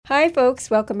Hi, folks.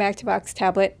 Welcome back to Vox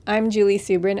Tablet. I'm Julie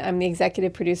Subrin. I'm the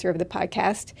executive producer of the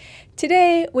podcast.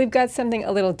 Today, we've got something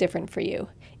a little different for you.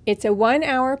 It's a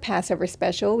 1-hour Passover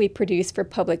special we produce for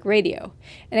public radio.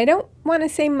 And I don't want to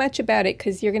say much about it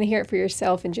because you're going to hear it for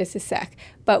yourself in just a sec.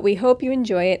 But we hope you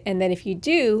enjoy it, and that if you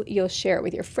do, you'll share it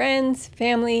with your friends,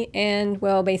 family, and,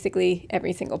 well, basically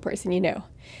every single person you know.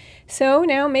 So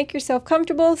now make yourself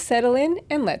comfortable, settle in,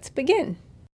 and let's begin.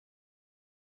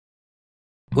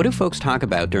 What do folks talk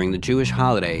about during the Jewish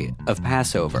holiday of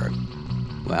Passover?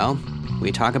 Well,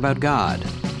 we talk about God.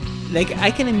 Like,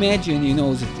 I can imagine,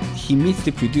 that he meets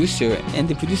the producer, and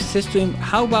the producer says to him,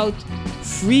 how about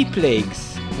 3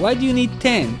 plagues? Why do you need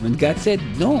 10? And God said,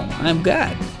 no, I'm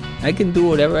God. I can do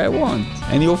whatever I want.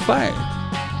 And you're fired.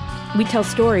 We tell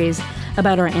stories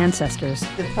about our ancestors.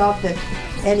 The thought that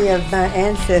any of my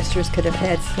ancestors could have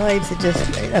had slaves,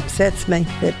 it upsets me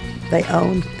that they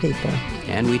owned people.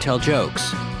 And we tell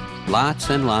jokes. Lots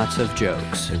and lots of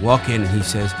jokes. I walk in and he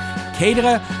says,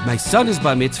 Caterer, my son is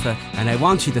bar mitzvah, and I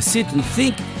want you to sit and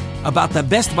think about the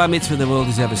best bar mitzvah the world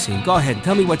has ever seen. Go ahead,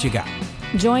 tell me what you got.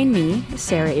 Join me,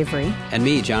 Sarah Ivry, And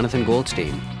me, Jonathan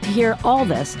Goldstein. to hear all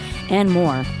this and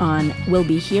more on We'll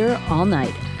Be Here All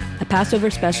Night, a Passover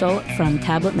special from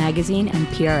Tablet Magazine and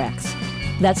PRX.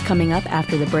 That's coming up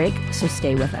after the break, so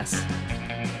stay with us.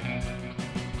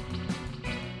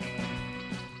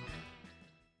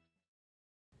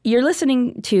 You're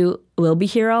listening to We'll Be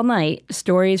Here All Night,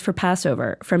 Stories for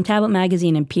Passover from Tablet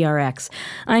Magazine and PRX.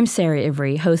 I'm Sarah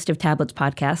Ivry, host of Tablet's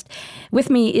podcast.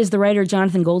 With me is the writer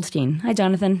Jonathan Goldstein. Hi,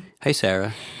 Jonathan. Hey,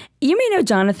 Sarah. You may know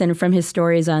Jonathan from his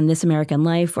stories on This American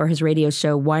Life or his radio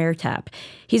show Wiretap.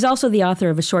 He's also the author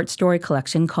of a short story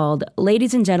collection called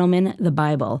Ladies and Gentlemen, the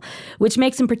Bible, which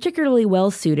makes him particularly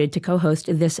well-suited to co-host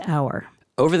this hour.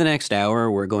 Over the next hour,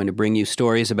 we're going to bring you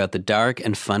stories about the dark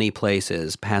and funny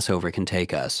places Passover can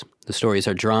take us. The stories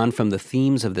are drawn from the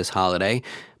themes of this holiday,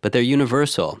 but they're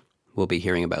universal. We'll be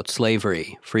hearing about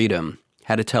slavery, freedom,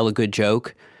 how to tell a good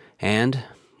joke, and,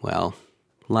 well,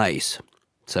 lice.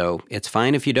 So it's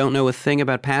fine if you don't know a thing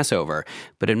about Passover,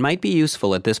 but it might be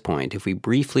useful at this point if we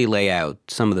briefly lay out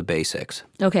some of the basics.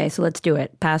 Okay, so let's do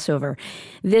it. Passover.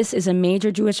 This is a major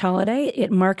Jewish holiday.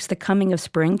 It marks the coming of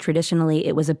spring. Traditionally,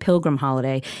 it was a pilgrim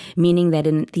holiday, meaning that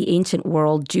in the ancient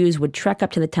world, Jews would trek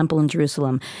up to the temple in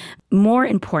Jerusalem. More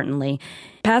importantly,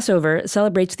 Passover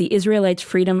celebrates the Israelites'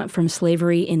 freedom from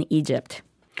slavery in Egypt.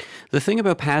 The thing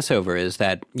about Passover is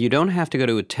that you don't have to go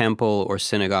to a temple or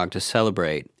synagogue to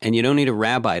celebrate, and you don't need a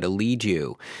rabbi to lead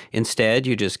you. Instead,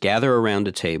 you just gather around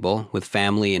a table with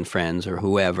family and friends or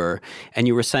whoever, and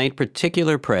you recite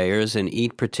particular prayers and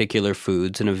eat particular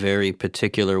foods in a very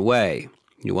particular way.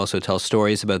 You also tell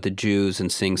stories about the Jews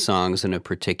and sing songs in a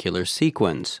particular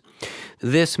sequence.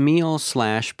 This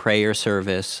meal/prayer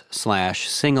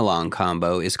service/sing-along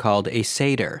combo is called a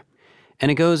Seder, and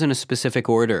it goes in a specific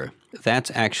order.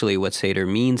 That's actually what Seder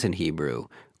means in Hebrew,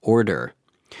 order.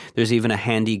 There's even a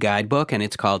handy guidebook, and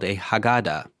it's called a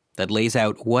Haggadah, that lays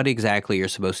out what exactly you're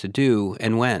supposed to do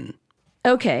and when.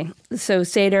 Okay, so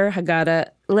Seder, Haggadah,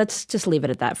 let's just leave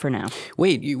it at that for now.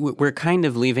 Wait, we're kind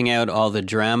of leaving out all the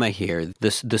drama here,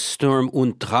 the Sturm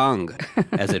und Drang,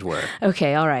 as it were.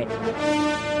 Okay, all right.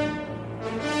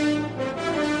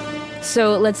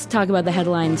 So let's talk about the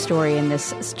headline story in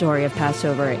this story of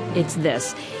Passover. It's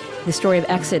this, the story of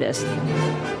Exodus.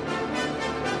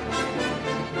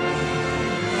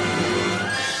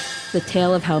 The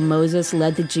tale of how Moses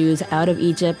led the Jews out of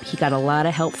Egypt. He got a lot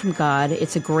of help from God.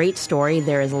 It's a great story.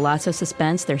 There is lots of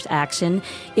suspense. There's action.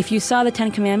 If you saw the 10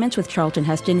 Commandments with Charlton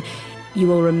Heston, you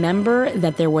will remember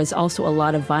that there was also a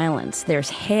lot of violence. There's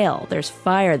hail, there's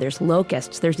fire, there's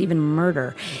locusts, there's even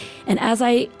murder. And as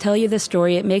I tell you this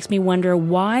story, it makes me wonder,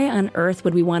 why on earth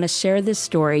would we want to share this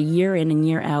story year in and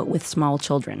year out with small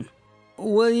children?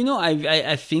 Well,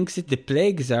 I think that the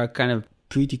plagues are kind of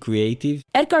pretty creative.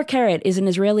 Etgar Keret is an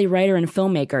Israeli writer and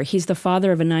filmmaker. He's the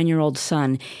father of a 9-year-old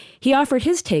son. He offered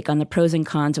his take on the pros and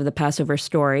cons of the Passover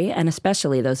story, and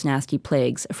especially those nasty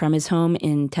plagues, from his home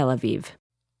in Tel Aviv.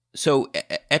 So,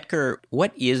 Etgar,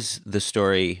 what is the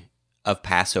story of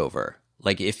Passover?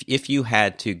 Like, if you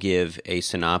had to give a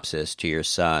synopsis to your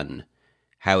son,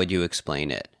 how would you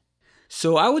explain it?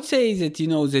 So I would say that,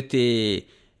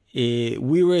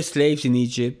 we were slaves in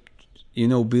Egypt,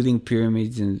 building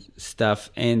pyramids and stuff,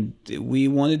 and we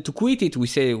wanted to quit it. We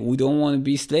said, we don't want to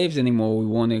be slaves anymore. We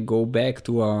want to go back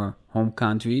to our home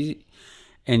country.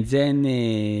 And then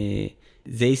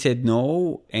they said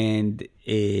no, and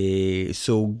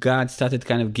so God started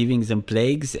kind of giving them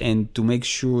plagues, and to make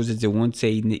sure that they won't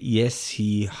say yes,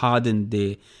 he hardened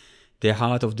the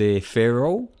heart of the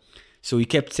Pharaoh. So he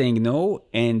kept saying no.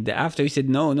 And after he said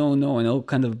no, and all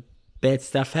kind of bad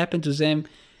stuff happened to them,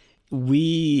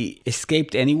 we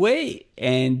escaped anyway.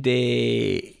 And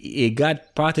God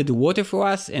parted the water for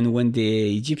us. And when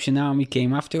the Egyptian army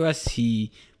came after us,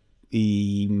 he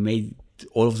made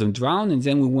all of them drown. And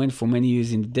then we went for many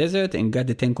years in the desert and got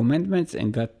the 10 Commandments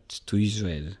and got to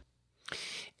Israel.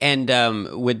 And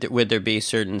would there be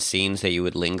certain scenes that you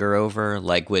would linger over?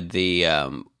 Like would the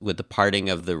parting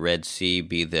of the Red Sea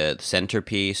be the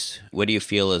centerpiece? What do you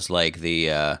feel is like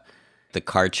the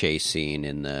car chase scene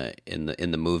in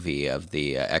the movie of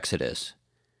the Exodus?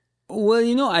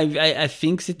 Well, I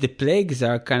think that the plagues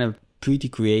are kind of pretty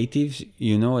creative.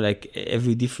 Like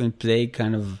every different plague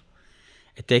kind of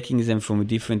attacking them from a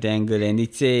different angle, and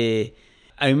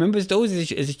I remember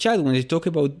those as a child when they talk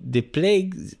about the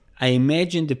plagues. I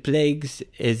imagined the plagues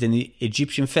as an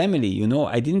Egyptian family,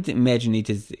 I didn't imagine it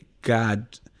as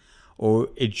God or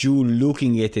a Jew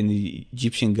looking at an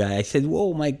Egyptian guy. I said,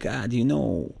 whoa, my God,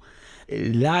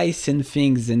 lice and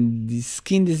things and the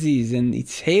skin disease and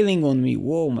it's hailing on me.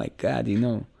 Whoa, my God,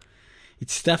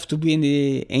 it's tough to be an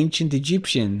ancient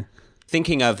Egyptian.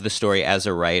 Thinking of the story as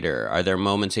a writer, are there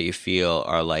moments that you feel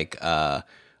are like a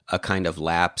kind of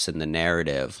lapse in the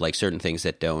narrative, like certain things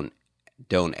that don't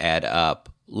add up?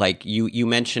 Like you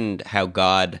mentioned how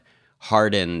God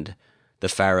hardened the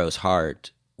Pharaoh's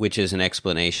heart, which is an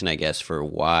explanation, I guess, for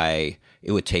why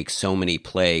it would take so many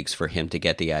plagues for him to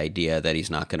get the idea that he's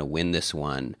not going to win this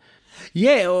one.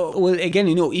 Yeah, well, again,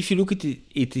 if you look at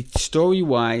it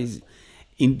story-wise,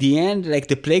 in the end, like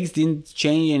the plagues didn't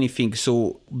change anything.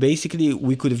 So basically,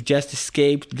 we could have just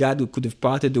escaped. God could have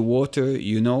parted the water,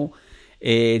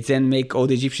 then make all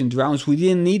the Egyptian drowns. We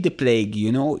didn't need the plague,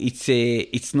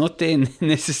 It's not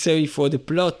necessary for the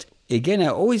plot. Again, I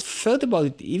always felt about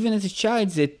it, even as a child,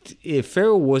 that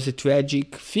Pharaoh was a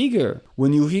tragic figure.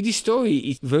 When you read the story,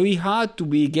 it's very hard to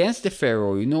be against the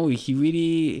Pharaoh.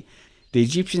 The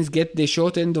Egyptians get the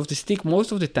short end of the stick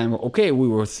most of the time. Okay, we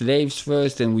were slaves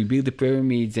first, and we built the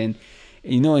pyramids, and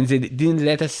they didn't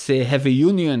let us have a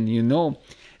union.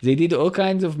 They did all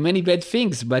kinds of many bad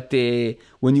things, but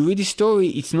when you read the story,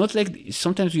 it's not like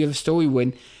sometimes you have a story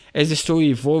when, as the story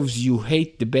evolves, you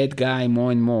hate the bad guy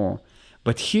more and more.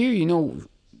 But here,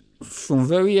 from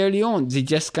very early on, they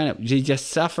just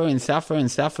suffer and suffer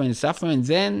and suffer and suffer, and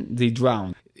then they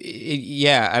drown.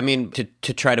 Yeah, I mean,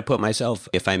 to try to put myself,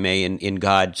 if I may, in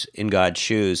God's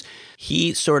shoes,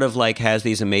 he sort of like has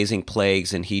these amazing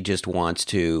plagues, and he just wants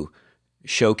to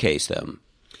showcase them.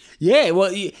 Yeah,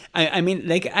 well, I mean,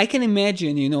 like, I can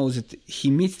imagine, that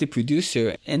he meets the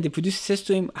producer, and the producer says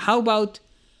to him, how about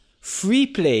 3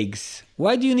 plagues?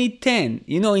 Why do you need 10?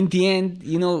 In the end,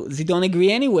 they don't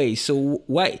agree anyway. So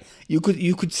why? You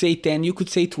could say 10, you could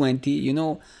say 20,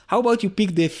 How about you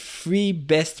pick the 3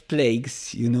 best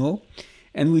plagues,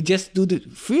 and we just do the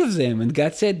 3 of them? And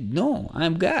God said, no,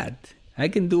 I'm God. I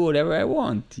can do whatever I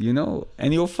want,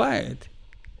 and you're fired.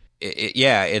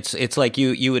 It's like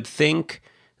you would think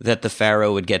that the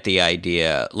Pharaoh would get the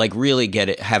idea, like really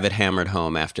have it hammered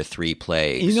home after 3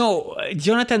 plagues.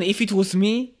 Jonathan, if it was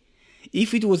me,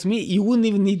 you wouldn't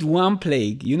even need 1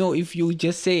 plague. If you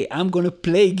just say, I'm going to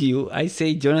plague you, I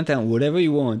say, Jonathan, whatever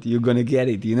you want, you're going to get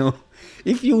it,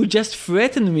 If you just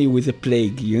threaten me with a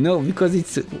plague, because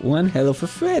it's one hell of a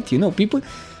threat, People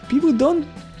don't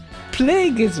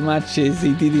plague as much as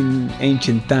they did in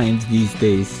ancient times these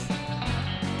days.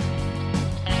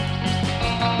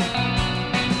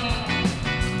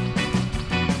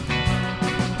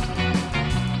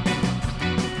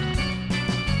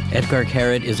 Etgar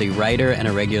Keret is a writer and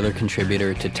a regular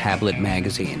contributor to Tablet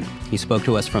magazine. He spoke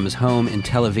to us from his home in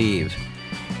Tel Aviv.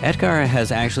 Etgar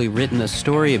has actually written a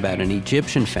story about an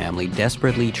Egyptian family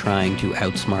desperately trying to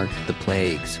outsmart the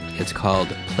plagues. It's called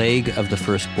Plague of the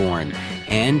Firstborn,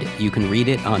 and you can read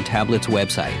it on Tablet's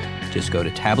website. Just go to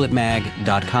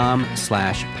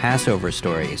tabletmag.com/Passover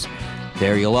stories.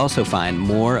 There you'll also find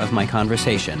more of my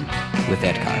conversation with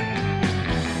Etgar.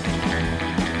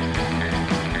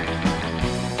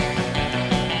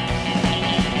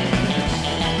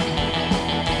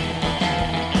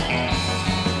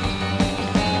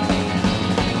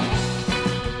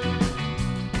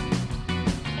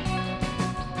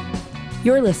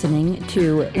 You're listening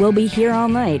to We'll Be Here All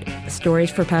Night,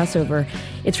 Stories for Passover.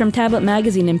 It's from Tablet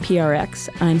Magazine and PRX.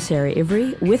 I'm Sarah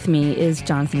Ivry. With me is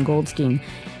Jonathan Goldstein.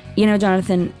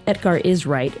 Jonathan, Etgar is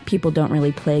right. People don't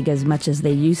really plague as much as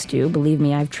they used to. Believe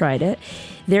me, I've tried it.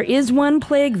 There is one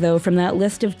plague, though, from that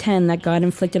list of 10 that God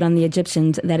inflicted on the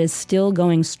Egyptians that is still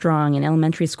going strong in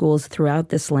elementary schools throughout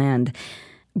this land.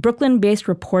 Brooklyn-based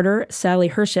reporter Sally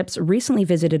Herships recently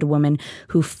visited a woman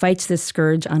who fights this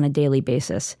scourge on a daily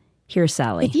basis. Here's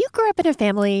Sally. If you grew up in a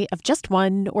family of just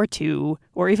 1 or 2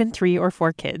 or even 3 or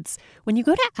 4 kids, when you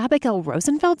go to Abigail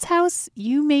Rosenfeld's house,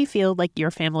 you may feel like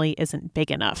your family isn't big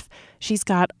enough. She's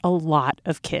got a lot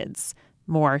of kids,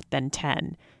 more than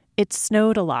 10. It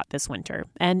snowed a lot this winter,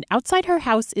 and outside her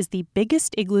house is the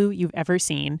biggest igloo you've ever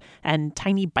seen, and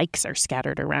tiny bikes are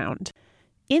scattered around.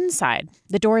 Inside,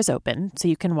 the door is open, so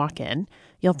you can walk in.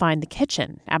 You'll find the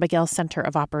kitchen, Abigail's center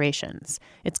of operations.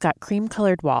 It's got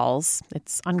cream-colored walls,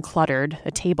 it's uncluttered,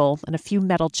 a table, and a few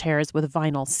metal chairs with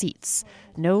vinyl seats.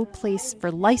 No place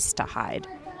for lice to hide.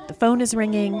 The phone is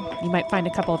ringing. You might find a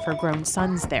couple of her grown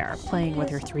sons there, playing with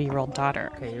her 3-year-old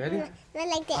daughter. Okay, you ready?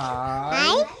 Like this.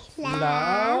 I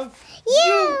love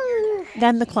you.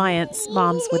 Then the clients,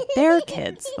 moms with their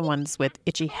kids, the ones with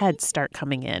itchy heads, start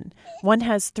coming in. One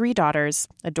has 3 daughters,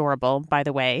 adorable, by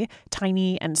the way,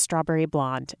 tiny and strawberry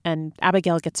blonde, and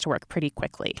Abigail gets to work pretty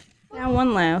quickly. Now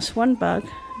 1 louse, 1 bug,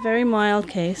 very mild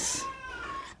case.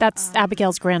 That's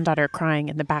Abigail's granddaughter crying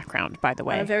in the background, by the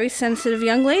way. A very sensitive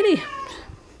young lady.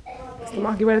 The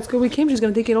monkey right at school we came, she's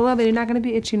going to take it all out. They're not going to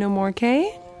be itchy no more,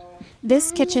 okay?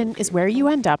 This kitchen is where you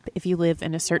end up if you live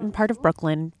in a certain part of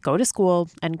Brooklyn, go to school,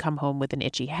 and come home with an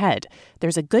itchy head.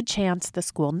 There's a good chance the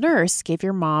school nurse gave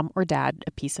your mom or dad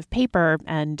a piece of paper,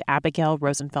 and Abigail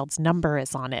Rosenfeld's number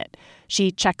is on it.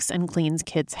 She checks and cleans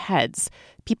kids' heads.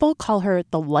 People call her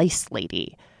the lice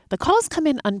lady. The calls come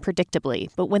in unpredictably,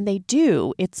 but when they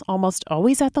do, it's almost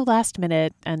always at the last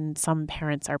minute, and some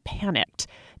parents are panicked.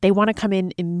 They want to come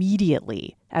in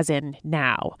immediately, as in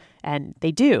now, and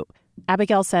they do.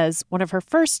 Abigail says one of her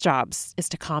first jobs is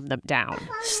to calm them down.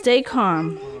 Stay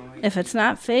calm. If it's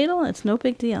not fatal, it's no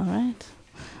big deal, right?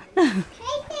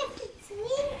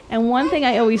 And one thing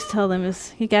I always tell them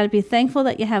is you got to be thankful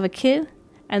that you have a kid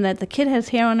and that the kid has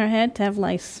hair on her head to have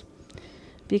lice.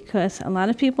 Because a lot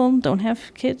of people don't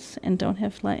have kids and don't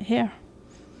have hair.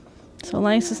 So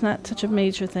lice is not such a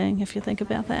major thing if you think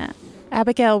about that.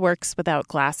 Abigail works without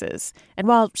glasses, and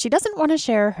while she doesn't want to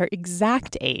share her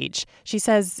exact age, she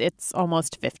says it's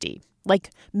almost 50. Like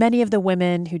many of the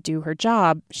women who do her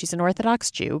job, she's an Orthodox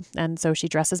Jew, and so she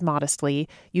dresses modestly,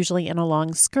 usually in a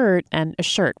long skirt and a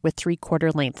shirt with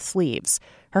 3/4-length sleeves.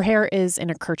 Her hair is in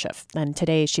a kerchief, and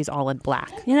today she's all in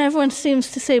black. You know, everyone seems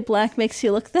to say black makes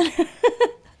you look thinner.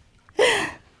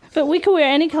 But we can wear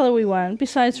any color we want,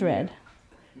 besides red.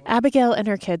 Abigail and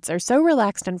her kids are so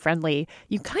relaxed and friendly,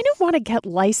 you kind of want to get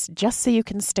lice just so you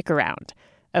can stick around.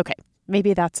 Okay,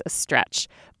 maybe that's a stretch,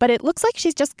 but it looks like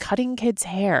she's just cutting kids'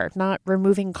 hair, not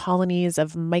removing colonies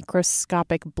of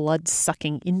microscopic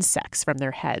blood-sucking insects from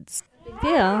their heads. Big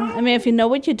deal. I mean, if you know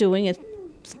what you're doing, it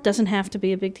doesn't have to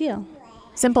be a big deal.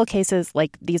 Simple cases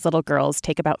like these little girls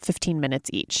take about 15 minutes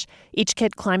each. Each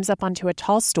kid climbs up onto a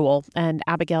tall stool, and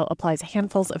Abigail applies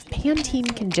handfuls of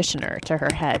Pantene conditioner to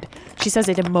her head. She says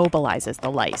it immobilizes the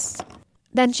lice.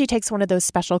 Then she takes one of those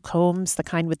special combs, the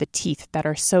kind with the teeth that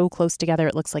are so close together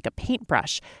it looks like a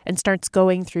paintbrush, and starts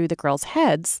going through the girls'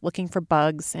 heads, looking for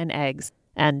bugs and eggs.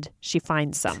 And she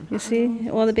finds some. You see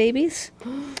all the babies?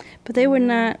 But they were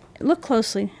not... Look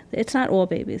closely. It's not all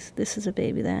babies. This is a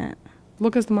baby that...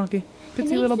 Look at the monkey.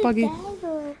 Pitsy little buggy.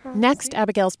 Next,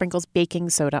 Abigail sprinkles baking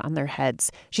soda on their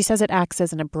heads. She says it acts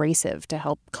as an abrasive to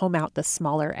help comb out the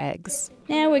smaller eggs.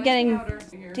 Now we're getting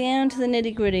down to the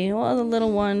nitty-gritty, all the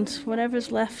little ones,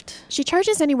 whatever's left. She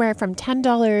charges anywhere from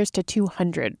 $10 to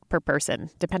 $200 per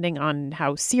person, depending on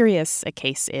how serious a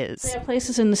case is. There are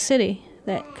places in the city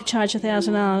that could charge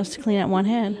 $1,000 to clean out one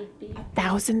head.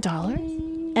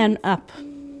 $1,000? And up.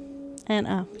 And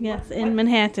up, yes, in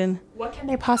Manhattan. What can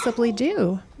they possibly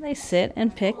do? They sit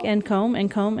and pick and comb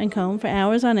and comb and comb for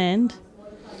hours on end,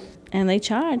 and they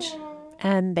charge.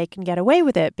 And they can get away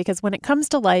with it because when it comes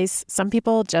to lice, some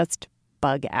people just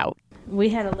bug out. We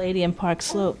had a lady in Park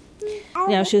Slope. You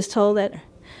know, she was told that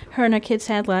her and her kids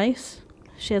had lice.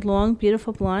 She had long,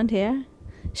 beautiful blonde hair,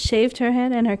 shaved her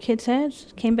head and her kids'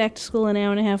 heads, came back to school an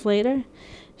hour and a half later.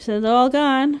 She said, "They're all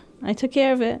gone. I took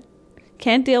care of it.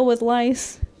 Can't deal with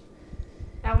lice."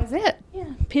 That was it.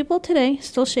 Yeah, people today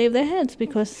still shave their heads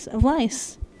because of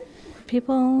lice.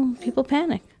 People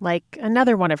panic. Like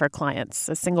another one of her clients,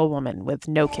 a single woman with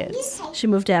no kids. She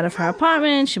moved out of her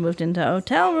apartment. She moved into a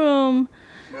hotel room.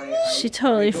 She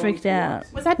totally freaked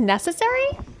out. Was that necessary?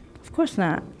 Of course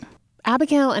not.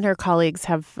 Abigail and her colleagues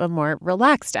have a more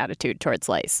relaxed attitude towards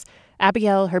lice.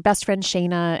 Abigail, her best friend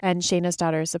Shayna, and Shayna's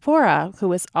daughter Zipporah,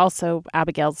 who is also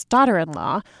Abigail's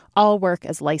daughter-in-law, all work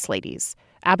as lice ladies.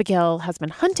 Abigail has been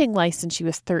hunting lice since she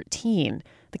was 13.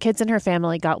 The kids in her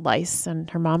family got lice, and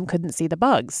her mom couldn't see the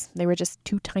bugs. They were just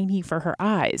too tiny for her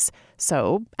eyes.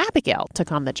 So Abigail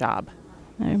took on the job.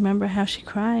 I remember how she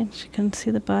cried. She couldn't see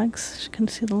the bugs. She couldn't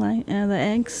see the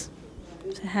eggs.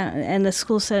 And the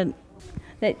school said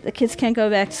that the kids can't go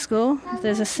back to school if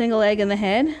there's a single egg in the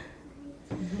head.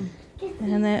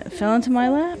 And that fell into my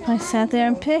lap. I sat there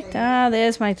and picked.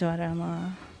 There's my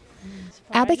daughter-in-law.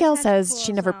 Abigail says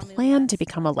she never planned to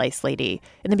become a lice lady.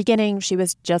 In the beginning, she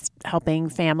was just helping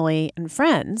family and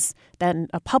friends. Then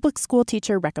a public school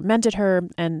teacher recommended her,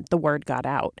 and the word got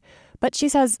out. But she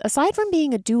says aside from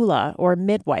being a doula or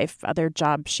midwife, other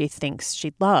jobs she thinks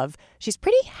she'd love, she's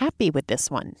pretty happy with this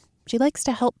one. She likes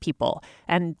to help people,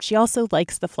 and she also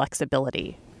likes the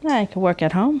flexibility. I can work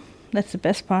at home. That's the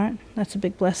best part. That's a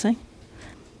big blessing.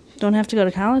 Don't have to go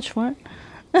to college for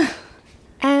it.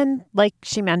 And like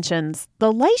she mentions,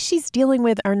 the lice she's dealing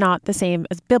with are not the same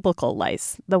as biblical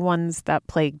lice, the ones that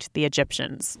plagued the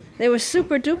Egyptians. They were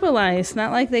super duper lice,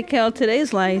 not like they kill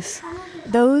today's lice.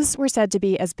 Those were said to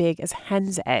be as big as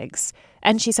hen's eggs.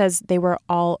 And she says they were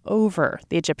all over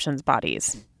the Egyptians'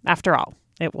 bodies. After all,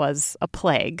 it was a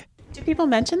plague. Do people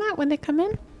mention that when they come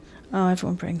in? Oh,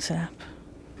 everyone brings it up.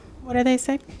 What do they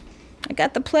say? I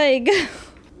got the plague.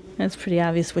 It's pretty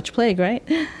obvious which plague, right?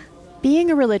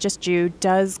 Being a religious Jew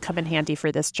does come in handy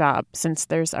for this job, since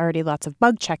there's already lots of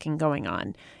bug checking going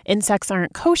on. Insects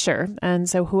aren't kosher, and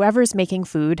so whoever's making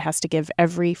food has to give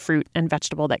every fruit and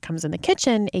vegetable that comes in the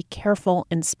kitchen a careful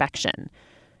inspection.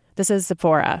 This is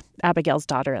Zipporah, Abigail's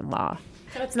daughter-in-law.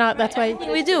 So it's not, that's why...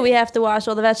 We do. We have to wash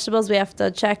all the vegetables. We have to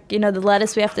check, the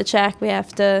lettuce we have to check. We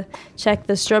have to check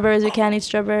the strawberries. We can't eat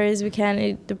strawberries. We can't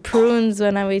eat the prunes.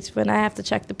 When I have to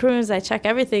check the prunes, I check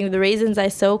everything. The raisins I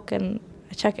soak, and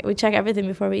we check everything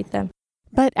before we eat them.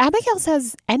 But Abigail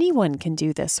says anyone can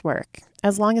do this work,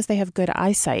 as long as they have good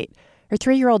eyesight. Her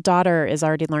 3-year-old daughter is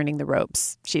already learning the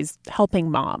ropes. She's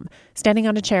helping Mom. Standing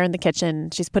on a chair in the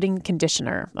kitchen, she's putting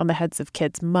conditioner on the heads of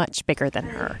kids much bigger than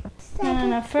her.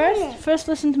 No. First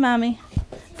listen to Mommy.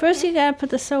 First you gotta put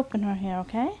the soap in her hair,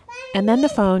 okay? And then the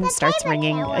phone starts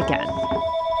ringing again.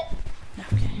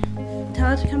 Okay. Tell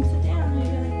her to come sit down.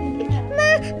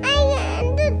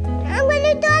 I'm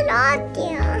gonna do it all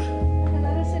there.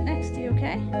 Let her sit next to you,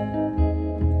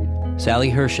 okay? Sally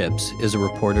Herships is a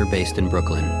reporter based in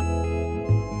Brooklyn.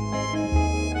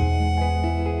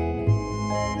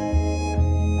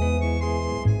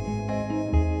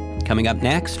 Coming up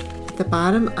next. At the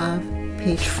bottom of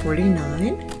page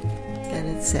 49,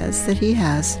 and it says that he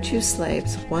has 2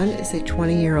 slaves. One is a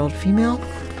 20-year-old female,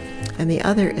 and the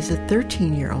other is a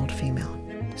 13-year-old female.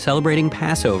 Celebrating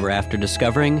Passover after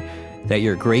discovering that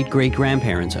your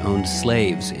great-great-grandparents owned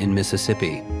slaves in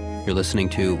Mississippi. You're listening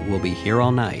to We'll Be Here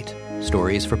All Night,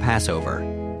 Stories for Passover.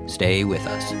 Stay with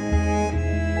us.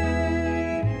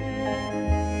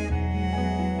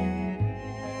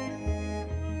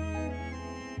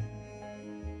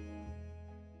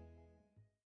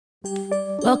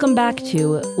 Welcome back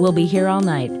to We'll Be Here All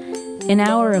Night, an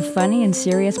hour of funny and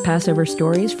serious Passover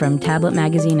stories from Tablet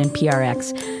Magazine and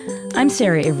PRX. I'm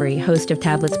Sarah Ivry, host of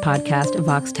Tablet's podcast,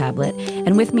 Vox Tablet,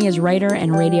 and with me is writer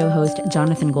and radio host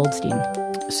Jonathan Goldstein.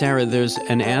 Sarah, there's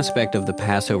an aspect of the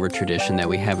Passover tradition that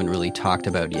we haven't really talked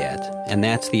about yet, and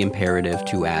that's the imperative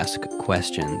to ask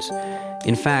questions.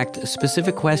 In fact,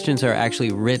 specific questions are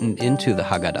actually written into the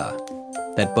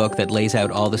Haggadah, that book that lays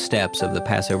out all the steps of the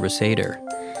Passover Seder.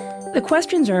 The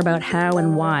questions are about how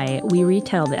and why we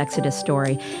retell the Exodus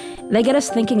story. They get us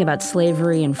thinking about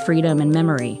slavery and freedom and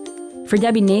memory. For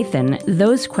Debbie Nathan,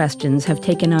 those questions have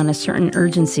taken on a certain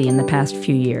urgency in the past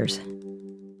few years.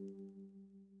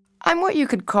 I'm what you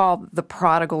could call the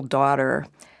prodigal daughter.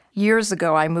 Years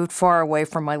ago, I moved far away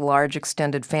from my large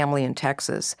extended family in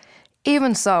Texas.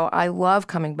 Even so, I love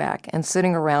coming back and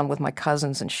sitting around with my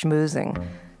cousins and schmoozing,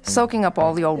 soaking up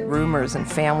all the old rumors and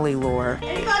family lore.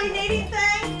 Anybody need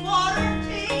anything? Water,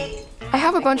 tea? I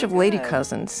have a bunch of lady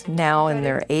cousins, now in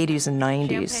their 80s and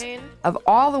 90s. Of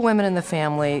all the women in the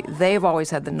family, they've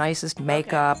always had the nicest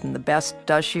makeup and the best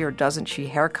does she or doesn't she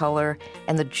hair color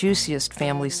and the juiciest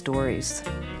family stories.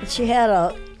 She had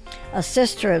a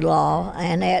sister-in-law,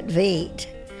 Annette Veet,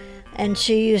 and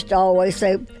she used to always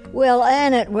say, well,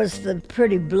 Annette was the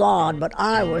pretty blonde, but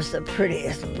I was the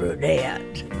prettiest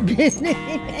brunette.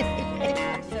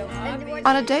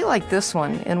 On a day like this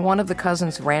one, in one of the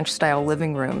cousins' ranch-style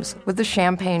living rooms, with the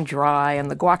champagne dry and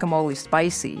the guacamole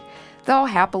spicy, they'll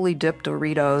happily dip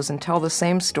Doritos and tell the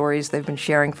same stories they've been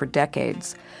sharing for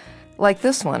decades. Like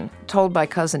this one, told by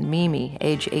cousin Mimi,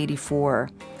 age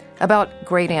 84, about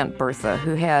great-aunt Bertha,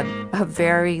 who had a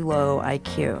very low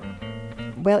IQ.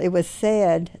 Well, it was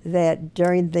said that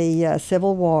during the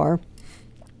Civil War,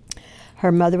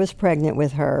 her mother was pregnant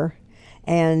with her,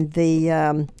 and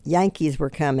the Yankees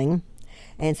were coming,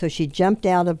 and so she jumped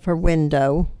out of her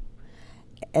window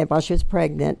while she was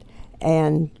pregnant,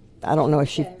 and I don't know if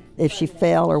she if she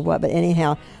fell or what. But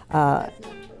anyhow,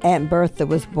 Aunt Bertha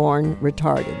was born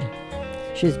retarded.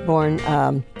 She was born,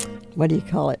 what do you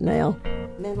call it now?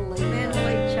 Mentally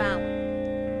challenged.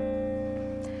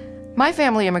 My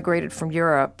family immigrated from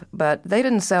Europe, but they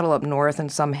didn't settle up north in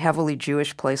some heavily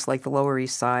Jewish place like the Lower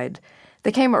East Side.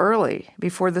 They came early,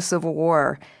 before the Civil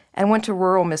War, and went to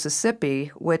rural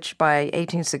Mississippi, which by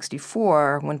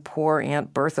 1864, when poor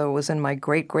Aunt Bertha was in my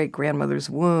great-great-grandmother's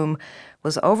womb,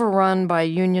 was overrun by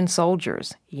Union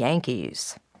soldiers,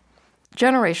 Yankees.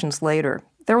 Generations later,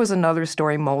 there was another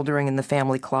story moldering in the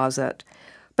family closet,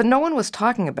 but no one was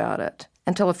talking about it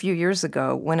until a few years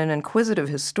ago when an inquisitive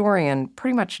historian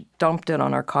pretty much dumped it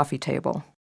on our coffee table.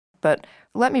 But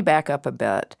let me back up a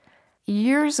bit.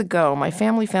 Years ago, my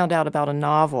family found out about a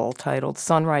novel titled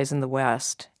Sunrise in the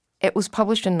West. It was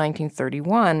published in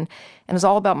 1931 and is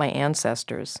all about my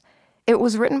ancestors. It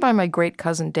was written by my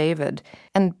great-cousin David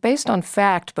and based on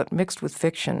fact but mixed with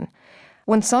fiction.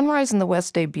 When Sunrise in the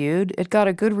West debuted, it got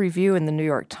a good review in the New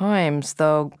York Times,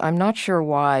 though I'm not sure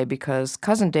why, because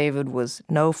Cousin David was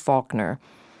no Faulkner.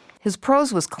 His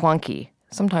prose was clunky,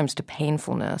 sometimes to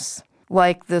painfulness.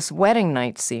 Like this wedding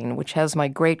night scene, which has my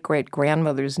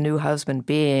great-great-grandmother's new husband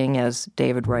being, as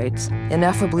David writes,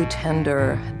 ineffably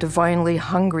tender, divinely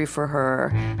hungry for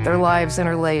her, their lives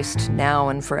interlaced now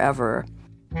and forever.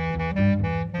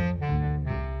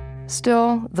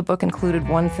 Still, the book included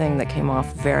one thing that came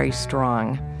off very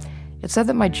strong. It said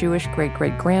that my Jewish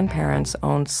great-great-grandparents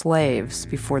owned slaves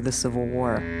before the Civil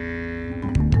War.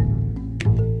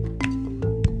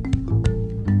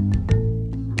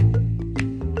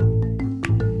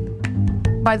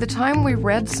 By the time we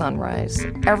read Sunrise,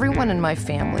 everyone in my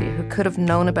family who could have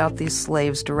known about these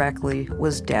slaves directly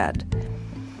was dead.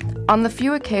 On the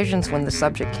few occasions when the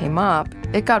subject came up,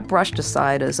 it got brushed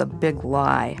aside as a big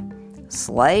lie.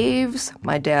 Slaves?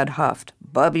 My dad huffed.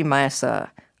 Bubby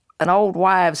Mesa. An old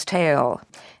wives' tale.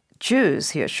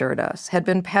 Jews, he assured us, had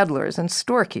been peddlers and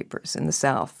storekeepers in the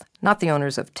South, not the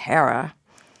owners of Tara.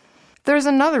 There's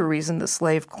another reason the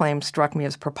slave claim struck me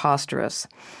as preposterous.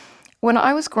 When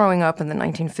I was growing up in the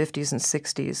 1950s and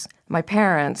 60s, my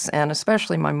parents, and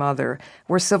especially my mother,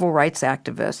 were civil rights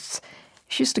activists.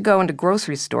 She used to go into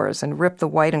grocery stores and rip the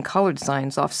white and colored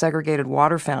signs off segregated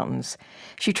water fountains.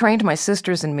 She trained my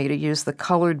sisters and me to use the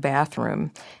colored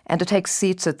bathroom and to take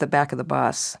seats at the back of the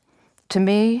bus. To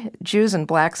me, Jews and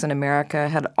blacks in America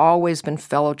had always been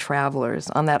fellow travelers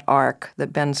on that arc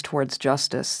that bends towards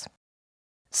justice.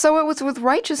 So it was with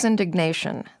righteous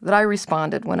indignation that I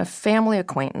responded when a family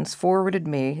acquaintance forwarded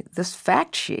me this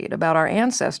fact sheet about our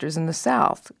ancestors in the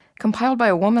South, compiled by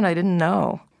a woman I didn't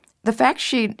know. The fact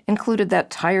sheet included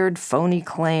that tired, phony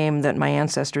claim that my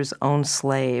ancestors owned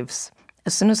slaves.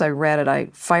 As soon as I read it, I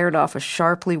fired off a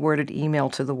sharply worded email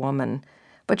to the woman.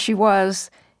 But she was,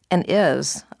 and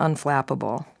is,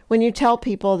 unflappable. When you tell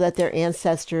people that their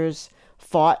ancestors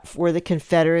fought for the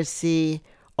Confederacy,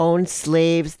 owned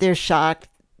slaves, they're shocked.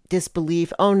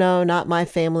 Disbelief, oh no, not my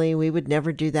family, we would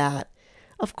never do that.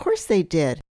 Of course they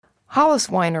did. Hollis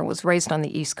Weiner was raised on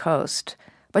the East Coast,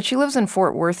 but she lives in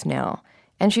Fort Worth now,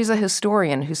 and she's a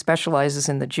historian who specializes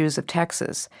in the Jews of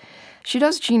Texas. She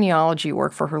does genealogy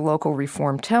work for her local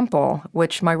Reformed temple,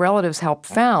 which my relatives helped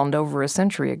found over a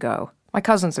century ago. My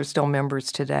cousins are still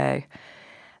members today.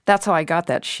 That's how I got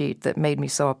that sheet that made me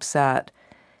so upset.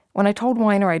 When I told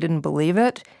Weiner I didn't believe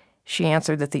it, she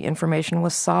answered that the information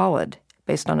was solid,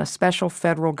 based on a special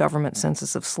federal government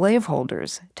census of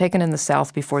slaveholders taken in the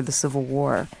South before the Civil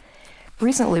War.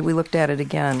 Recently, we looked at it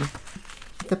again.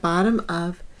 At the bottom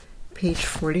of page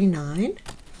 49,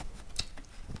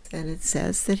 and it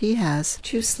says that he has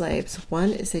 2 slaves.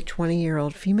 One is a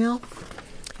 20-year-old female,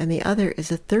 and the other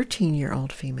is a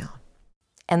 13-year-old female.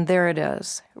 And there it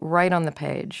is, right on the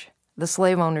page, the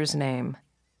slave owner's name,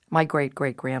 my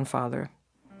great-great-grandfather.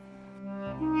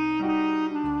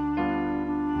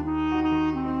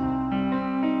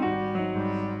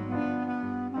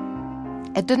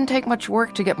 It didn't take much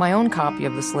work to get my own copy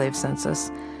of the slave census.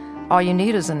 All you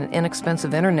need is an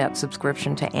inexpensive internet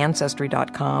subscription to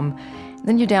Ancestry.com.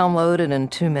 Then you download it in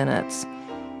 2 minutes.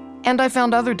 And I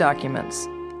found other documents,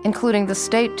 including the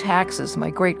state taxes my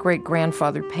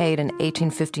great-great-grandfather paid in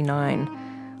 1859.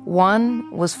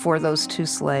 One was for those 2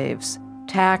 slaves,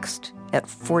 taxed at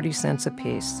 40 cents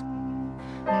apiece.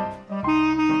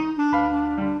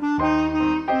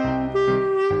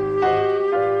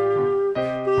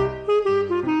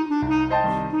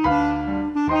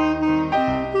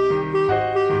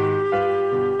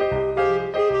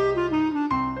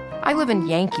 I live in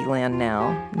Yankee Land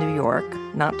now, New York,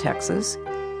 not Texas.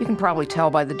 You can probably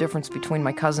tell by the difference between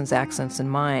my cousins' accents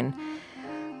and mine.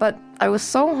 But I was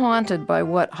so haunted by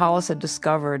what Hollis had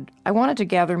discovered, I wanted to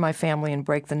gather my family and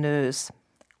break the news.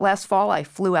 Last fall, I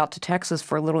flew out to Texas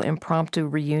for a little impromptu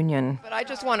reunion. But I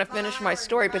just want to finish my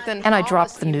story, but then and I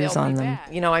dropped the news on them.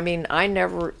 You know, I mean, I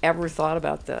never, ever thought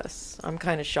about this. I'm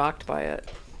kind of shocked by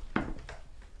it.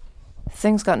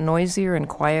 Things got noisier and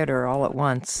quieter all at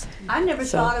once. I never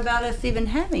thought about us even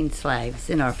having slaves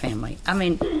in our family. I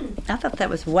mean, I thought that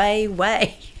was way.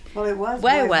 Well, it was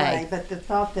way. But the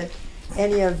thought that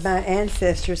any of my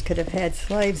ancestors could have had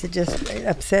slaves, it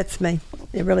upsets me.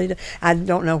 It really does. I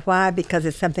don't know why, because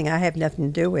it's something I have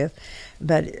nothing to do with.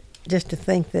 But just to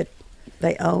think that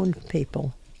they owned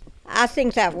people. I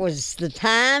think that was the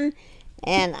time,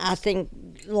 and I think,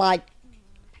 like,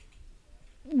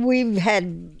 we've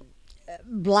had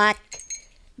black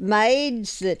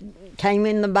maids that came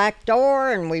in the back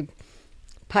door, and we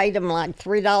paid them like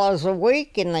 $3 a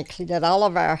week, and they did all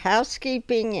of our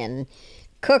housekeeping and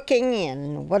cooking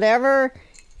and whatever.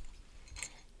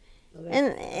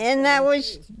 And that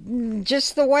was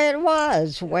just the way it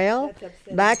was. Well,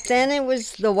 back then it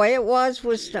was the way it was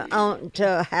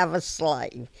to have a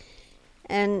slave.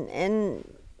 And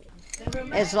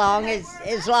as long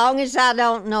as I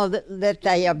don't know that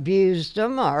they abused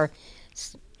them or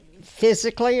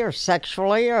physically or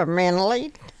sexually or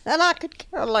mentally, then I could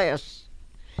care less.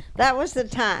 That was the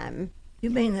time. You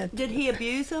mean that? Did he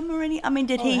abuse them or any? I mean,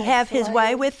 did he have his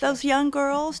way with those young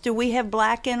girls? Do we have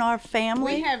black in our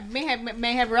family? We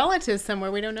may have relatives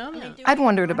somewhere we don't know about. I'd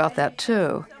wondered about that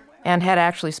too, and had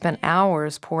actually spent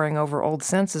hours poring over old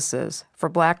censuses for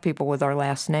black people with our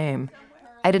last name.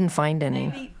 I didn't find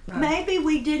any. Maybe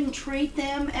we didn't treat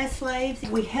them as slaves.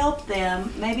 We helped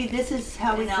them. Maybe this is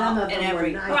how we know in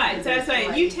every. Right. So that's right.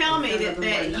 If you tell me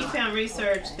that you found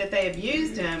research that they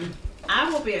abused them, I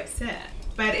will be upset.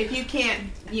 But if you can't,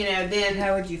 then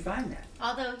how would you find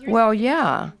that? Well,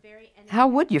 yeah. How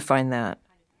would you find that?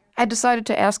 I decided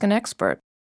to ask an expert.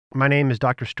 My name is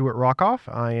Dr. Stuart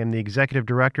Rockoff. I am the Executive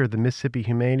Director of the Mississippi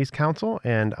Humanities Council,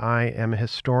 and I am a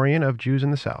historian of Jews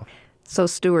in the South. So,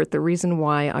 Stuart, the reason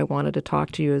why I wanted to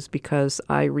talk to you is because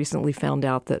I recently found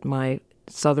out that my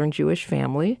Southern Jewish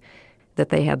family, that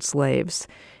they had slaves.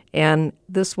 And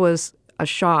this was a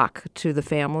shock to the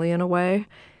family in a way.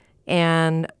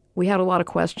 And we had a lot of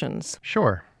questions.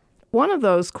 Sure. One of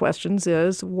those questions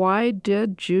is, why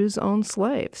did Jews own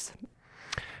slaves?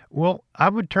 Well, I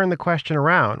would turn the question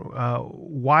around.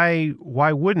 Why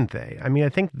wouldn't they? I mean, I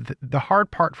think the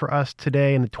hard part for us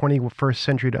today in the 21st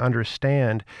century to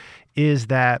understand is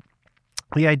that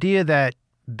the idea that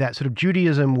sort of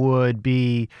Judaism would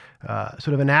be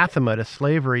sort of anathema to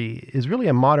slavery is really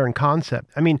a modern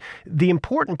concept. I mean, the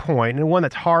important point, and one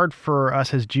that's hard for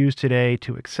us as Jews today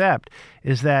to accept,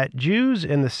 is that Jews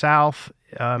in the South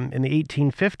in the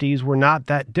 1850s were not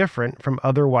that different from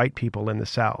other white people in the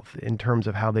South in terms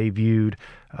of how they viewed,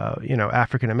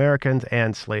 African Americans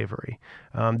and slavery.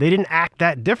 They didn't act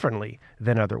that differently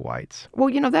than other whites. Well,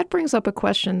 that brings up a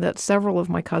question that several of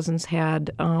my cousins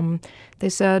had. They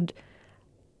said,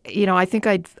 I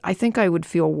think I would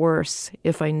feel worse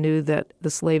if I knew that the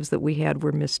slaves that we had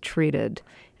were mistreated.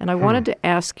 And I wanted to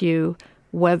ask you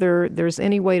whether there's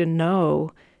any way to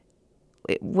know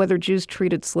whether Jews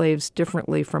treated slaves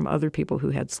differently from other people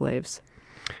who had slaves.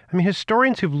 I mean,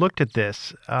 historians who've looked at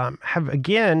this have,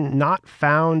 again, not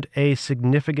found a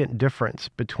significant difference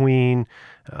between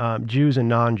Jews and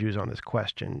non-Jews on this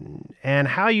question. And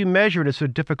how you measure it is so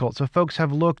difficult. So folks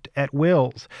have looked at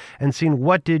wills and seen,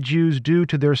 what did Jews do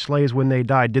to their slaves when they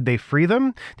died? Did they free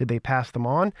them? Did they pass them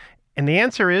on? And the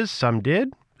answer is some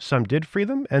did. Some did free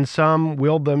them, and some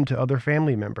willed them to other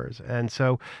family members. And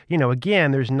so,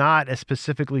 again, there's not a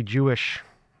specifically Jewish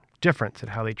difference in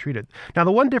how they treated. Now,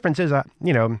 the one difference is,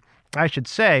 I should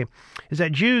say, is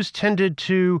that Jews tended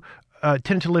to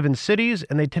live in cities,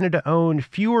 and they tended to own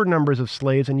fewer numbers of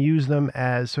slaves and use them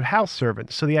as sort of house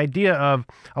servants. So the idea of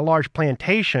a large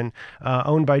plantation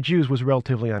owned by Jews was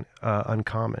relatively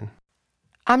uncommon.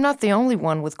 I'm not the only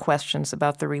one with questions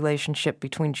about the relationship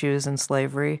between Jews and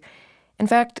slavery. In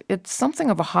fact, it's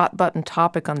something of a hot-button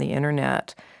topic on the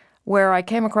internet, where I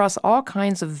came across all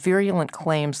kinds of virulent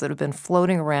claims that have been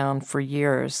floating around for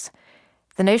years.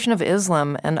 The Nation of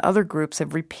Islam and other groups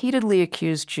have repeatedly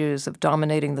accused Jews of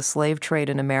dominating the slave trade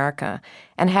in America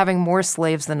and having more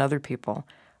slaves than other people.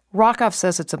 Rockoff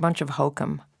says it's a bunch of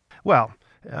hokum. Well,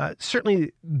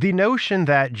 certainly the notion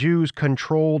that Jews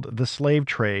controlled the slave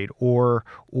trade or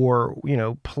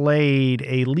played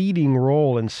a leading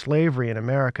role in slavery in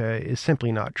America is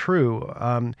simply not true.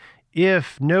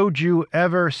 If no Jew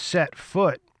ever set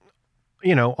foot,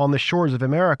 on the shores of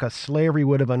America, slavery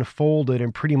would have unfolded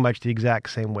in pretty much the exact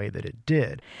same way that it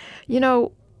did.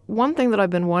 one thing that I've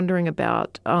been wondering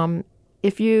about,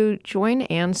 if you join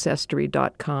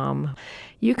Ancestry.com,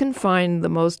 you can find the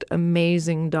most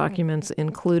amazing documents,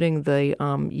 including the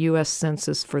U.S.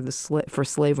 Census for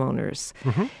slave owners.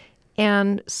 Mm-hmm.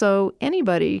 And so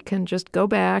anybody can just go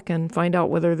back and find out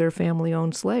whether their family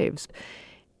owned slaves.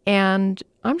 And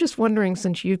I'm just wondering,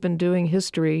 since you've been doing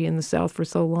history in the South for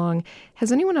so long,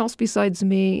 has anyone else besides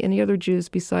me, any other Jews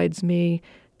besides me,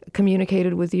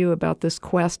 communicated with you about this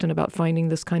quest and about finding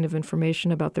this kind of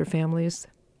information about their families?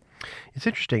 It's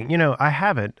interesting. I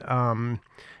haven't. And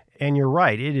you're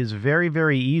right. It is very,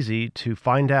 very easy to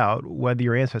find out whether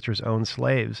your ancestors owned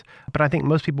slaves. But I think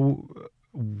most people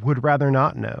would rather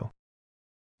not know.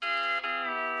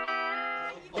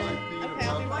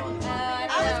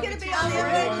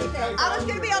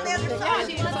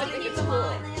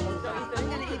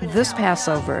 This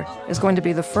Passover is going to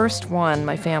be the first one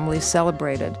my family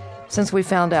celebrated since we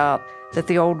found out that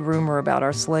the old rumor about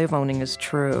our slave owning is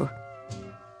true.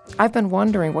 I've been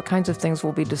wondering what kinds of things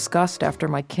will be discussed after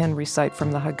my kin recite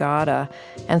from the Haggadah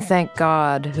and thank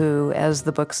God who, as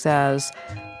the book says,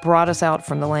 brought us out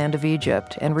from the land of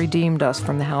Egypt and redeemed us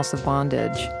from the house of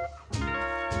bondage.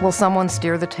 Will someone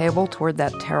steer the table toward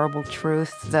that terrible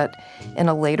truth that in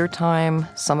a later time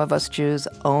some of us Jews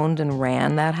owned and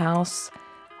ran that house?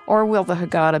 Or will the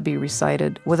Haggadah be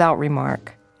recited without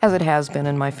remark, as it has been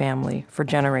in my family for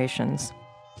generations?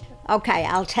 Okay,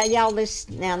 I'll tell y'all this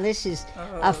now. This is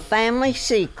a family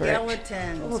secret.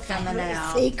 Skeleton's coming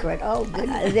out. Secret. Oh,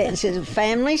 goodness. This is a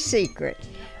family secret.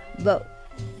 But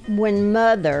when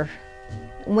Mother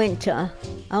went to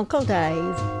Uncle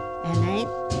Dave and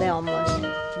Aunt Thelma's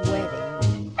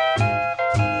wedding.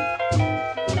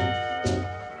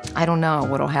 I don't know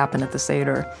what'll happen at the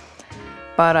Seder,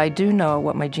 but I do know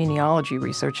what my genealogy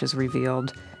research has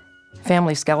revealed.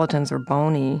 Family skeletons are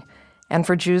bony, and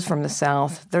for Jews from the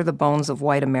South, they're the bones of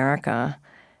white America.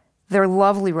 They're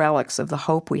lovely relics of the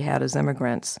hope we had as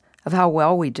immigrants, of how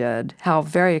well we did, how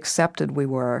very accepted we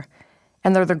were.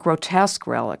 And they're the grotesque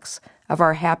relics of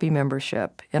our happy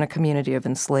membership in a community of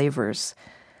enslavers.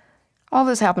 All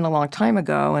this happened a long time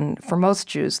ago, and for most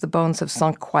Jews, the bones have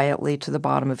sunk quietly to the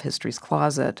bottom of history's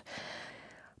closet.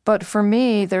 But for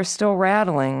me, they're still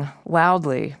rattling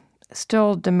loudly,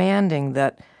 still demanding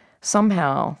that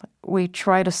somehow we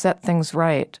try to set things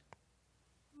right.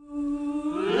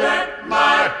 Let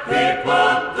my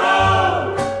people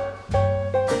go!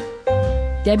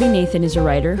 Debbie Nathan is a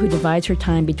writer who divides her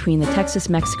time between the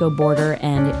Texas-Mexico border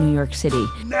and New York City.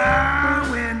 Now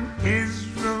when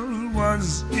Israel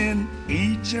was in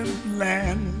Egypt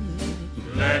land,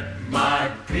 let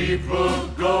my people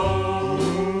go.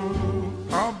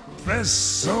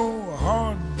 Oppressed so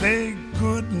hard they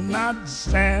could not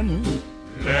stand.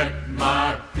 Let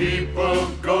my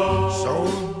people go. So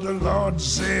the Lord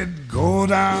said, go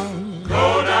down.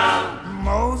 Go down.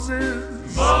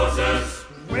 Moses. Moses.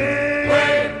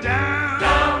 Way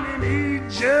down in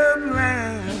Egypt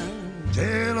land.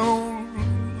 Tell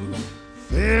old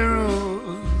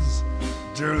Pharaohs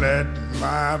to let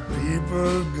my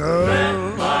people go.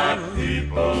 Let my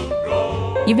people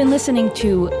go. You've been listening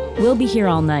to We'll Be Here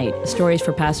All Night, Stories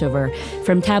for Passover,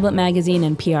 from Tablet Magazine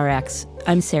and PRX.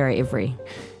 I'm Sarah Ivry.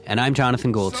 And I'm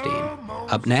Jonathan Goldstein.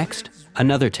 Up next,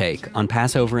 another take on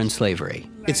Passover and slavery.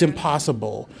 It's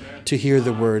impossible to hear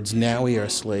the words, now we are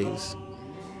slaves,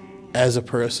 as a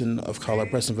person of color,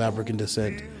 person of African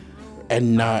descent,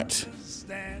 and not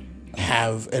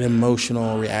have an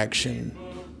emotional reaction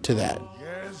to that.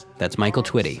 That's Michael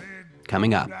Twitty,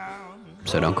 coming up.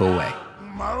 So don't go away.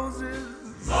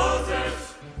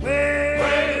 Moses,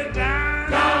 way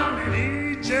down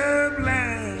in Egypt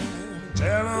land.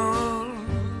 Tell them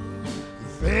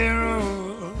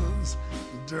Pharaohs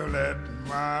to let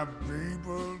my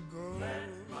people go.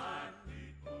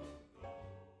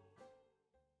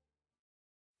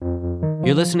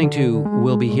 You're listening to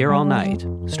We'll Be Here All Night,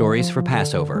 Stories for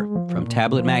Passover, from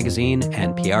Tablet Magazine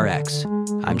and PRX.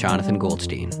 I'm Jonathan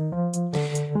Goldstein.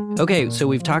 Okay, so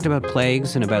we've talked about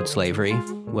plagues and about slavery.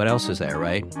 What else is there,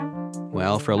 right?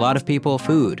 Well, for a lot of people,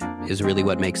 food is really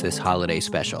what makes this holiday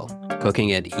special. Cooking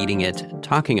it, eating it,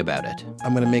 talking about it.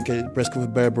 I'm going to make a brisket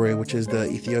with berbere, which is the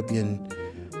Ethiopian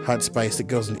hot spice that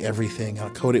goes in everything. I'll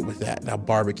coat it with that, and I'll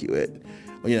barbecue it.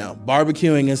 You know,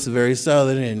 barbecuing is very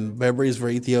Southern, and berbere is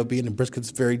very Ethiopian, and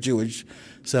brisket's very Jewish.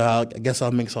 So I guess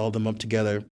I'll mix all of them up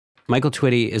together. Michael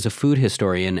Twitty is a food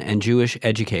historian and Jewish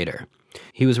educator.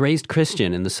 He was raised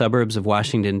Christian in the suburbs of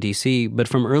Washington, D.C., but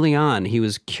from early on, he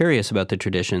was curious about the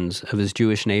traditions of his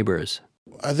Jewish neighbors.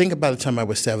 I think by the time I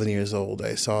was 7 years old,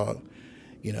 I saw,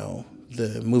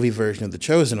 the movie version of The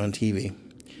Chosen on TV.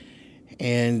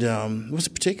 And there was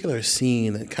a particular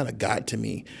scene that kind of got to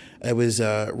me. It was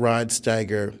Rod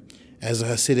Steiger as a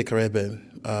Hasidic Rebbe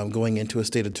going into a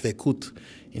state of dvekut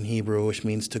in Hebrew, which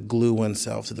means to glue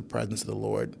oneself to the presence of the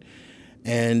Lord.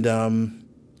 And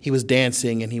he was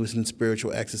dancing and he was in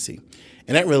spiritual ecstasy.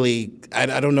 And that really,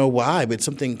 I don't know why, but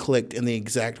something clicked and the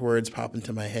exact words popped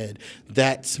into my head.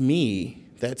 That's me.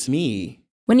 That's me.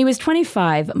 When he was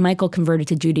 25, Michael converted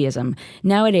to Judaism.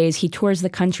 Nowadays, he tours the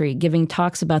country giving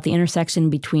talks about the intersection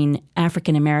between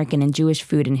African American and Jewish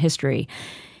food and history.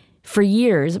 For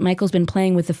years, Michael's been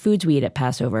playing with the foods we eat at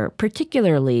Passover,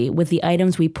 particularly with the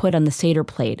items we put on the Seder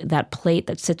plate, that plate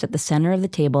that sits at the center of the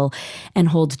table and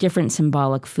holds different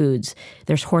symbolic foods.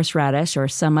 There's horseradish or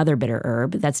some other bitter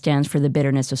herb that stands for the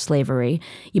bitterness of slavery.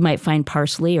 You might find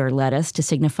parsley or lettuce to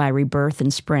signify rebirth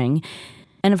and spring.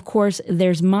 And of course,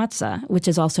 there's matzah, which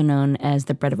is also known as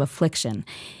the bread of affliction.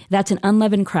 That's an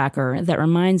unleavened cracker that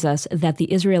reminds us that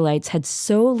the Israelites had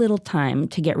so little time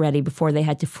to get ready before they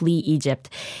had to flee Egypt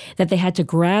that they had to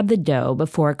grab the dough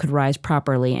before it could rise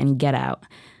properly and get out.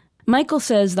 Michael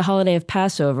says the holiday of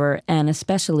Passover, and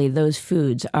especially those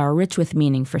foods, are rich with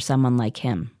meaning for someone like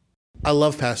him. I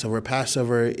love Passover.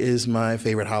 Passover is my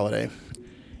favorite holiday.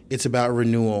 It's about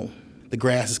renewal. The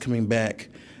grass is coming back.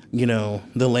 You know,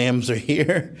 the lambs are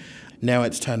here. Now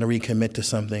it's time to recommit to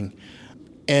something.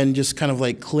 And just kind of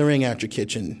like clearing out your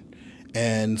kitchen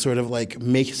and sort of like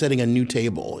setting a new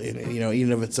table, you know,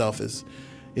 even of itself is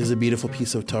a beautiful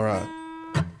piece of Torah.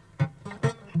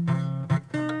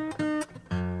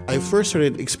 I first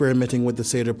started experimenting with the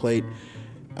Seder plate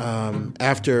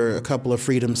after a couple of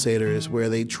Freedom Seders where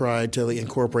they tried to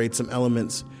incorporate some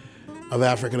elements of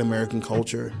African American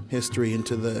culture, history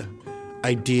into the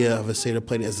idea of a Seder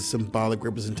plate as a symbolic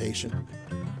representation.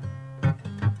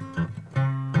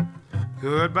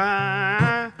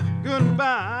 Goodbye,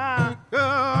 goodbye,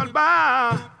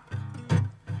 goodbye.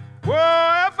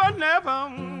 Whoa, if I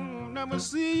never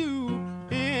see you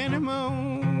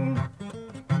anymore.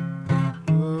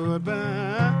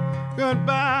 Goodbye,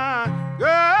 goodbye,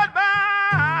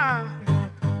 goodbye.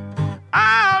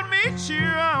 I'll meet you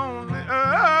on the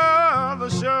other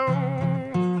shore.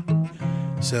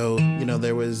 So, you know,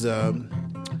 there was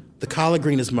the collard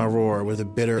green is maror, with a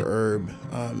bitter herb.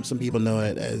 Some people know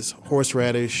it as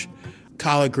horseradish.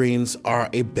 Collard greens are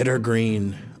a bitter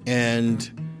green, and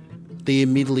they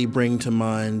immediately bring to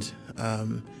mind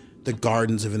the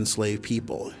gardens of enslaved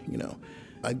people. You know,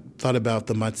 I thought about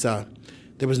the matzah.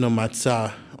 There was no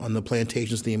matzah on the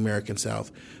plantations of the American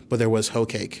South, but there was hoe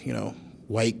cake, you know,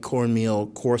 white cornmeal,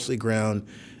 coarsely ground,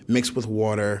 mixed with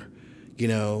water, you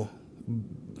know,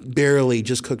 barely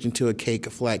just cooked into a cake, a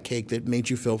flat cake that made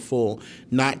you feel full,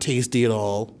 not tasty at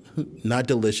all, not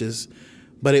delicious,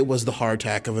 but it was the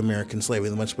hardtack of American slavery.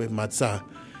 The much way matzah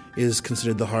is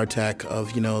considered the hardtack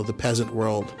of, you know, the peasant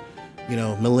world, you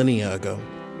know, millennia ago.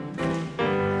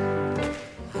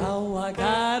 How I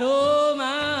got over,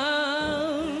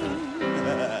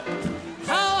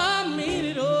 how I made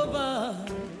it over.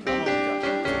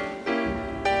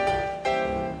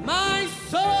 My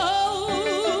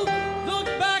soul look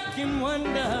back and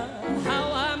wonder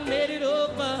how I made it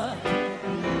over.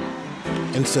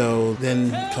 And so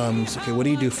then comes, okay, what do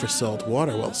you do for salt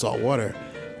water? Well, salt water,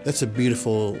 that's a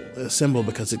beautiful symbol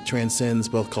because it transcends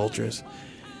both cultures.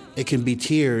 It can be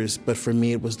tears, but for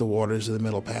me it was the waters of the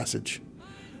Middle Passage.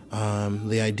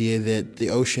 The idea that the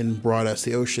ocean brought us,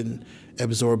 the ocean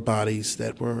absorbed bodies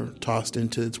that were tossed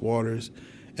into its waters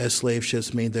as slave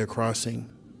ships made their crossing.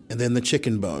 And then the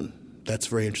chicken bone, that's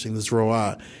very interesting. The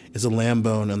zroah is a lamb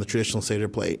bone on the traditional Seder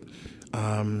plate,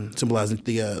 symbolizing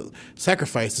the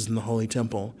sacrifices in the Holy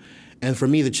Temple. And for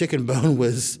me, the chicken bone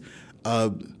was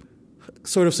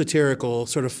sort of satirical,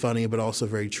 sort of funny, but also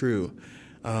very true.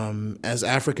 As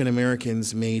African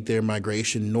Americans made their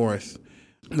migration north,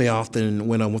 they often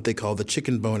went on what they call the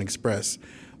Chicken Bone Express,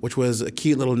 which was a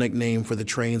cute little nickname for the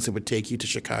trains that would take you to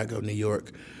Chicago, New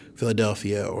York,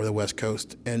 Philadelphia, or the West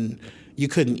Coast. And you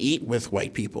couldn't eat with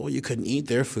white people. You couldn't eat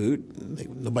their food.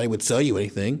 Nobody would sell you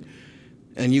anything.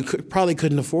 And you probably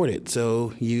couldn't afford it.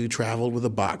 So you traveled with a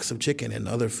box of chicken and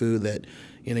other food that,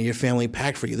 you know, your family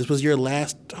packed for you. This was your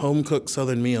last home-cooked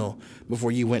Southern meal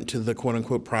before you went to the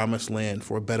quote-unquote promised land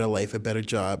for a better life, a better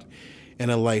job, and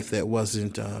a life that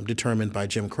wasn't determined by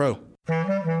Jim Crow.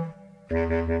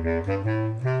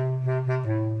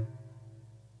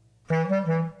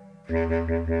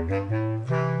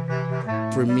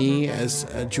 For me, as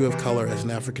a Jew of color, as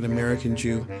an African-American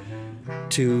Jew,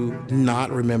 to not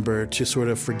remember, to sort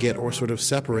of forget or sort of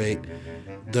separate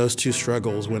those two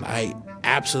struggles when I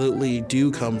absolutely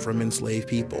do come from enslaved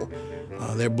people,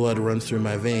 their blood runs through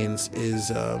my veins, is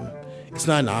it's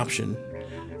not an option.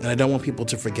 And I don't want people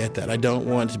to forget that. I don't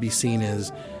want to be seen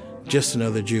as just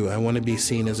another Jew. I want to be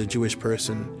seen as a Jewish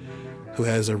person who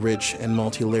has a rich and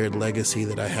multi-layered legacy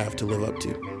that I have to live up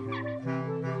to.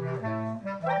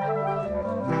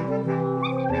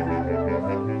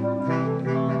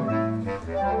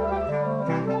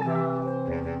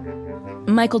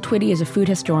 Michael Twitty is a food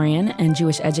historian and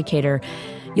Jewish educator.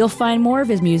 You'll find more of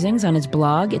his musings on his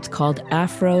blog. It's called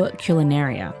Afro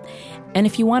Culinaria. And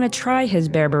if you want to try his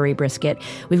bearberry brisket,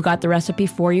 we've got the recipe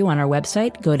for you on our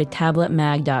website. Go to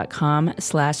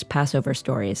tabletmag.com/Passover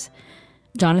stories.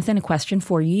 Jonathan, a question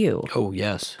for you. Oh,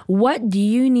 yes. What do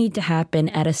you need to happen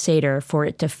at a Seder for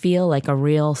it to feel like a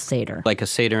real Seder? Like a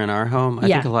Seder in our home? I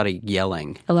think a lot of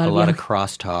yelling. A lot of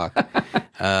crosstalk.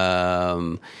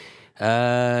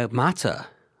 Matzah.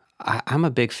 I'm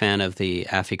a big fan of the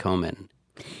afikomen.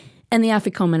 And the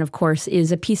afikomen, of course,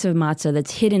 is a piece of matzah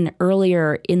that's hidden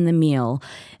earlier in the meal,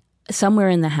 somewhere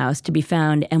in the house to be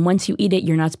found. And once you eat it,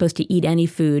 you're not supposed to eat any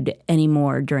food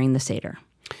anymore during the Seder.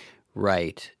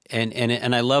 Right.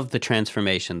 And I love the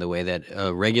transformation, the way that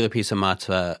a regular piece of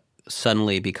matzah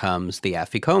suddenly becomes the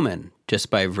afikomen, just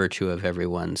by virtue of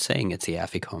everyone saying it's the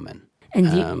afikomen.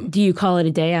 And do you call it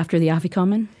a day after the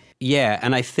afikomen? Yeah,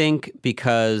 and I think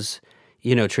because,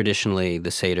 traditionally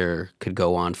the Seder could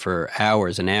go on for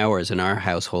hours and hours. In our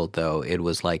household, though, it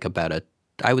was like about a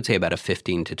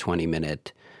 15 to 20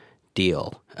 minute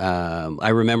deal. I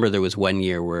remember there was one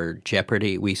year where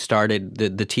Jeopardy, we started,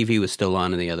 the TV was still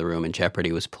on in the other room and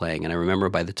Jeopardy was playing. And I remember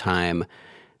by the time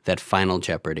that final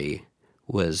Jeopardy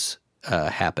was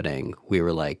happening, we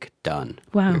were like done.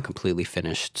 Wow. We were completely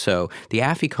finished. So the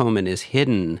afikomen is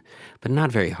hidden, but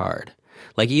not very hard.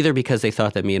 Like either because they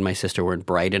thought that me and my sister weren't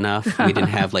bright enough, we didn't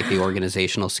have like the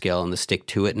organizational skill and the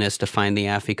stick-to-itness to find the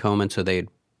afikomen, so they'd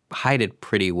hide it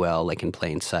pretty well, like in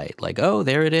plain sight. Like, oh,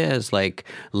 there it is, like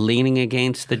leaning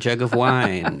against the jug of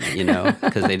wine,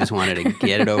 because they just wanted to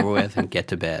get it over with and get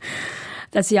to bed.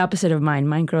 That's the opposite of mine.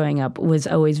 Mine growing up was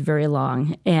always very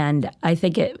long, and I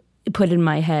think it put in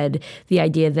my head the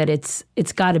idea that it's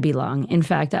got to be long. In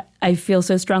fact, I feel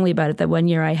so strongly about it that one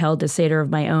year I held a Seder of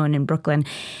my own in Brooklyn,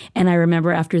 and I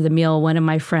remember after the meal, one of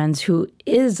my friends who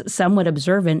is somewhat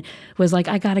observant was like,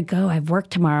 I got to go. I have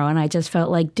work tomorrow. And I just felt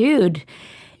like, dude,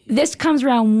 this comes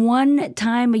around one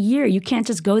time a year. You can't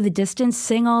just go the distance,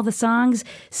 sing all the songs,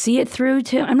 see it through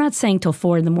to, I'm not saying till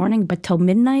 4 a.m, but till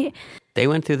midnight. They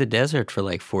went through the desert for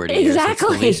like 40 years. That's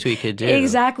the least we could do.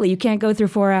 Exactly. You can't go through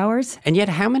 4 hours. And yet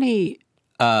how many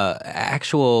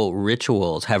actual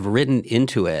rituals have written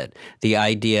into it the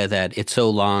idea that it's so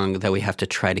long that we have to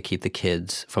try to keep the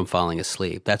kids from falling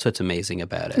asleep? That's what's amazing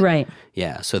about it. Right.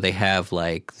 Yeah. So they have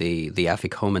like the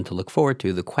afikomen to look forward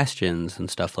to, the questions and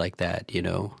stuff like that,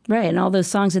 Right. And all those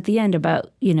songs at the end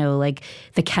about, like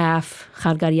the calf,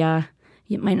 Chad Gadya.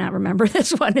 You might not remember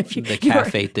this one if you. The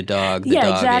calf ate the dog. The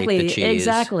dog ate the cheese.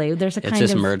 Exactly. There's a kind of.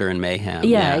 It's just murder and mayhem.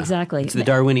 Yeah, exactly. It's the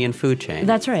Darwinian food chain.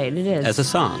 That's right. It is. As a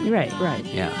song. Right.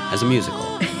 Yeah, as a musical.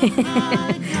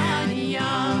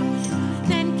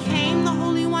 Then came the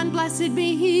Holy One, blessed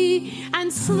be He,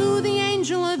 and slew the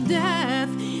angel of death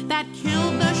that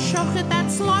killed the shochet, that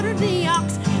slaughtered the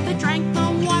ox, that drank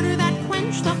the water, that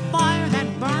quenched the fire, that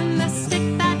burned the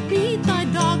stick, that beat the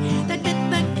dog, that bit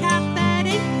the calf, that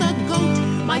ate the goat.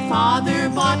 My father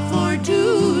bought for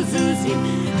 2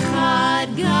 zuzim. Chad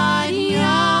Gadya,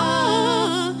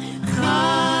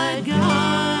 Chad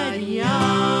Gadya.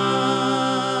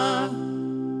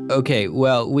 Okay,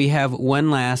 well, we have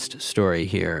one last story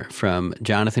here from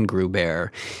Jonathan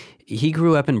Gruber. He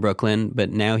grew up in Brooklyn,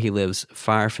 but now he lives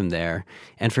far from there.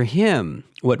 And for him,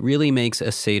 what really makes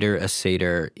a Seder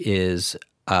is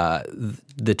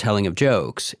the telling of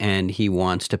jokes. And he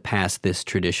wants to pass this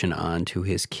tradition on to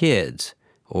his kids.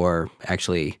 Or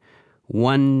actually,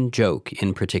 one joke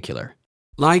in particular.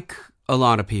 Like a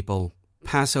lot of people,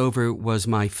 Passover was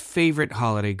my favorite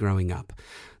holiday growing up.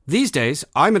 These days,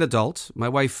 I'm an adult, my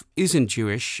wife isn't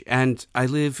Jewish, and I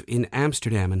live in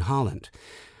Amsterdam in Holland.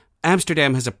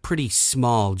 Amsterdam has a pretty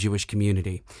small Jewish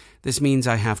community. This means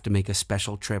I have to make a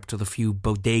special trip to the few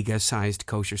bodega-sized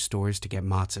kosher stores to get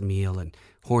matzah meal and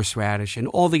horseradish and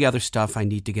all the other stuff I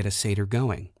need to get a Seder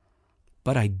going.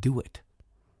 But I do it.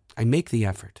 I make the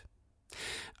effort.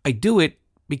 I do it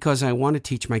because I want to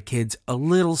teach my kids a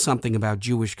little something about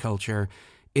Jewish culture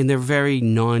in their very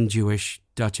non-Jewish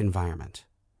Dutch environment.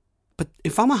 But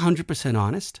if I'm 100%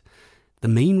 honest, the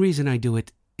main reason I do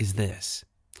it is this.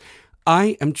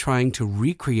 I am trying to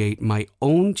recreate my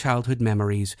own childhood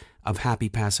memories of happy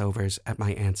Passovers at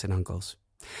my aunts and uncles.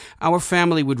 Our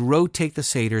family would rotate the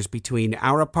Seders between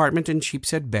our apartment in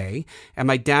Sheepshead Bay and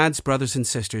my dad's brothers and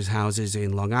sisters' houses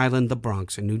in Long Island, the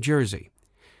Bronx, and New Jersey.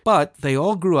 But they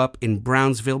all grew up in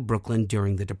Brownsville, Brooklyn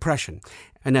during the Depression.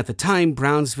 And at the time,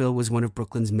 Brownsville was one of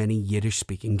Brooklyn's many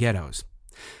Yiddish-speaking ghettos.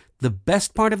 The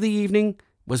best part of the evening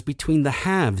was between the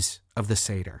halves of the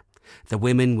Seder. The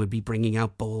women would be bringing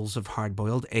out bowls of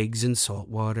hard-boiled eggs and salt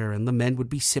water, and the men would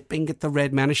be sipping at the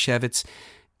red Manischewitz.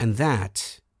 And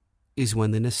that is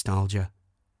when the nostalgia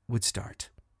would start.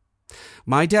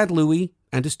 My dad Louis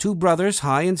and his two brothers,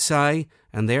 Hai and Sai,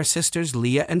 and their sisters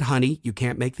Leah and Honey, you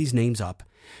can't make these names up,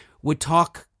 would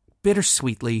talk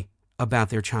bittersweetly about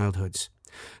their childhoods.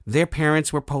 Their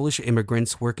parents were Polish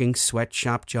immigrants working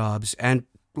sweatshop jobs, and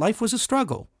life was a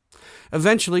struggle.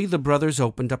 Eventually, the brothers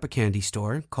opened up a candy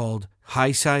store called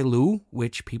Hai Sai Lu,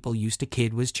 which people used to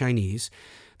kid was Chinese.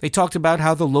 They talked about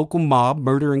how the local mob,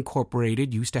 Murder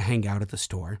Incorporated, used to hang out at the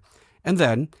store. And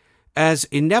then, as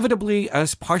inevitably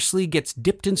as parsley gets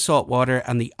dipped in salt water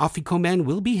and the afikomen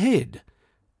will be hid,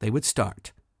 they would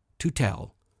start to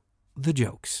tell the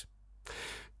jokes.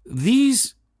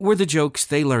 These were the jokes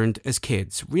they learned as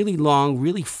kids. Really long,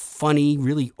 really funny,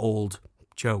 really old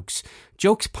jokes.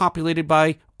 Jokes populated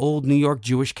by old New York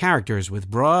Jewish characters with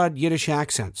broad Yiddish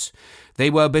accents. They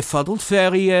were befuddled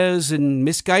farriers and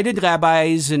misguided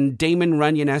rabbis and Damon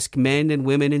Runyon-esque men and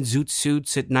women in zoot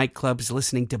suits at nightclubs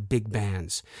listening to big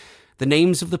bands. The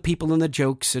names of the people in the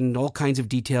jokes and all kinds of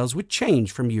details would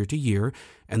change from year to year,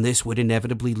 and this would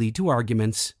inevitably lead to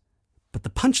arguments. But the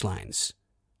punchlines,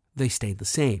 they stayed the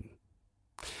same.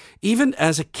 Even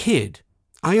as a kid,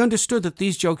 I understood that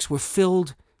these jokes were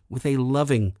filled with a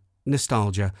loving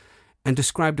nostalgia and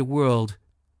described a world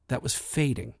that was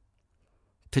fading.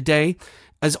 Today,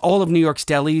 as all of New York's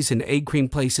delis and egg cream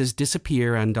places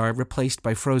disappear and are replaced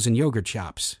by frozen yogurt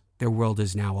shops, their world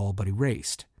is now all but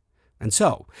erased. And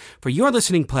so, for your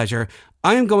listening pleasure,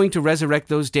 I am going to resurrect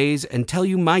those days and tell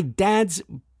you my dad's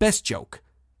best joke.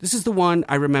 This is the one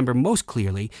I remember most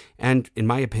clearly, and in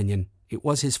my opinion, it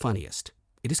was his funniest.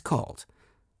 It is called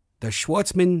The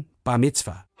Schwartzman Bar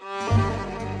Mitzvah.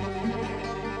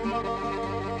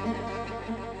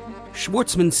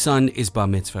 Schwartzman's son is bar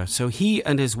mitzvah, so he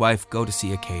and his wife go to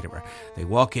see a caterer. They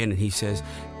walk in and he says,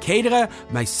 "Caterer,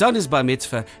 my son is bar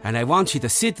mitzvah, and I want you to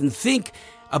sit and think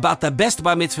about the best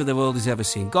bar mitzvah the world has ever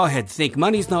seen. Go ahead, think.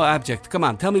 Money's no object. Come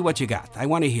on, tell me what you got. I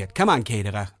want to hear it. Come on,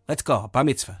 caterer. Let's go. Bar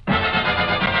mitzvah."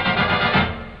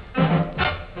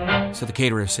 So the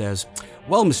caterer says,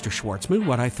 "Well, Mr. Schwartzman,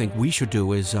 what I think we should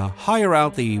do is hire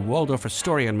out the Waldorf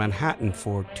Astoria in Manhattan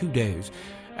for 2 days.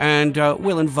 And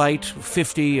we'll invite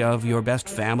 50 of your best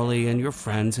family and your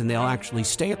friends, and they'll actually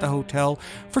stay at the hotel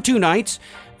for 2 nights.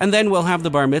 And then we'll have the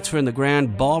bar mitzvah in the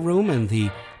grand ballroom, and the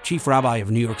chief rabbi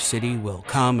of New York City will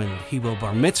come, and he will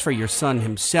bar mitzvah your son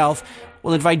himself.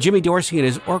 We'll invite Jimmy Dorsey and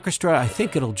his orchestra. I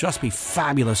think it'll just be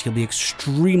fabulous. He'll be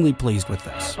extremely pleased with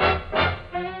this."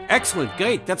 "Excellent,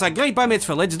 great. That's a great bar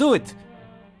mitzvah. Let's do it."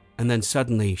 And then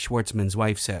suddenly Schwartzman's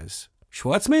wife says,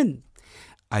 "Schwartzman,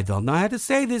 I don't know how to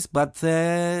say this, but,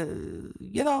 don't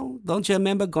you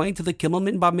remember going to the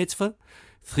Kimmelman bar mitzvah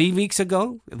 3 weeks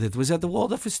ago? It was at the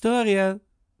Waldorf Astoria.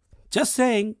 Just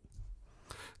saying."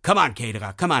 "Come on,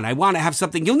 caterer, come on. I want to have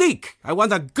something unique. I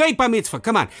want a great bar mitzvah.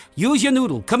 Come on, use your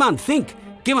noodle. Come on, think.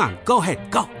 Come on, go ahead,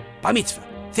 go. Bar mitzvah,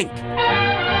 think."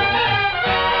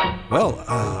 "Well,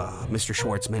 Mr.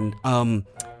 Schwartzman,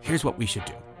 here's what we should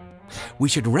do. We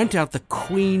should rent out the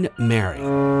Queen Mary.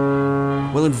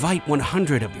 We'll invite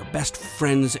 100 of your best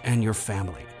friends and your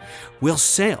family. We'll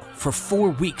sail for 4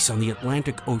 weeks on the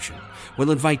Atlantic Ocean.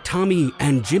 We'll invite Tommy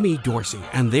and Jimmy Dorsey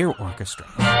and their orchestra.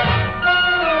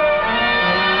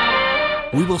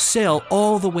 We will sail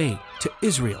all the way to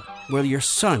Israel, where your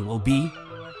son will be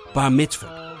bar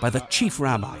mitzvah by the chief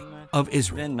rabbi of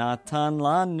Israel.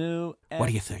 What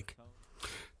do you think?"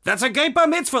 "That's a great bar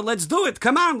mitzvah. Let's do it.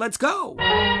 Come on, let's go."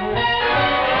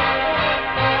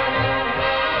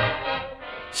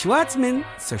 "Schwartzman,"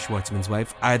 says Schwartzman's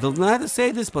wife, "I don't know how to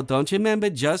say this, but don't you remember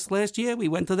just last year we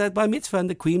went to that bar mitzvah and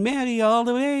the Queen Mary all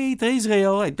the way to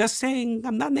Israel? I'm just saying.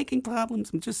 I'm not making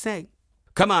problems. I'm just saying."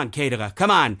 "Come on, caterer.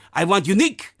 Come on. I want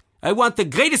unique. I want the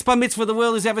greatest bar mitzvah the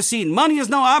world has ever seen. Money is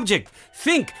no object.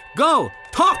 Think. Go.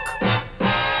 Talk."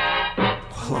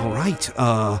 "Well, all right.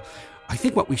 I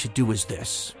think what we should do is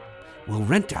this. We'll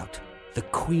rent out the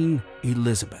Queen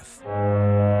Elizabeth.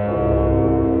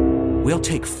 We'll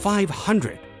take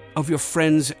 500 of your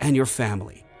friends and your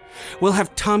family. We'll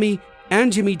have Tommy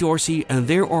and Jimmy Dorsey and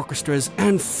their orchestras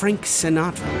and Frank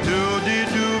Sinatra.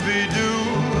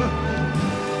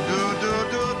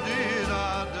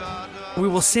 We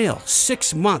will sail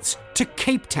 6 months to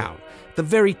Cape Town, the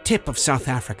very tip of South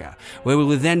Africa, where we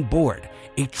will then board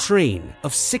a train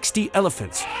of 60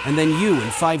 elephants, and then you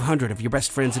and 500 of your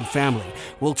best friends and family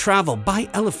will travel by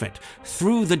elephant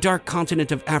through the dark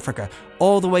continent of Africa,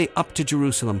 all the way up to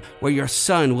Jerusalem, where your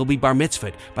son will be bar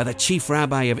mitzvahed by the chief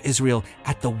rabbi of Israel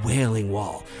at the Wailing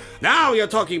Wall. Now you're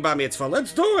talking bar mitzvah.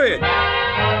 Let's do it!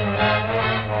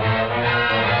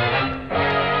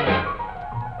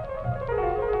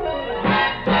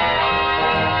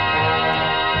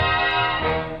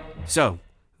 So,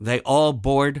 they all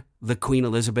board the Queen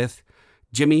Elizabeth.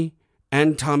 Jimmy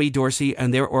and Tommy Dorsey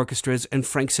and their orchestras and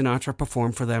Frank Sinatra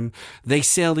perform for them. They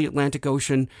sail the Atlantic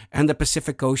Ocean and the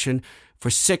Pacific Ocean for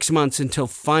 6 months until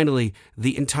finally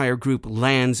the entire group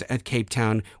lands at Cape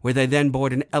Town, where they then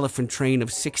board an elephant train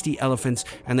of 60 elephants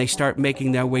and they start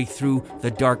making their way through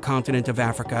the dark continent of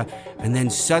Africa. And then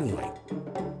suddenly,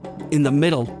 in the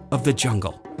middle of the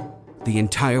jungle, the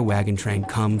entire wagon train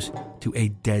comes to a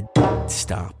dead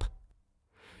stop.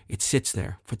 It sits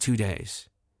there for 2 days.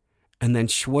 And then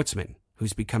Schwartzman,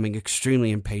 who's becoming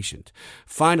extremely impatient,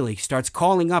 finally starts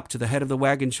calling up to the head of the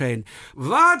wagon train,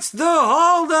 "What's the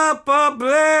holdup up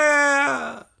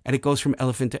there?" And it goes from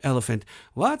elephant to elephant.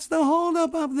 "What's the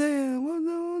holdup up there? What's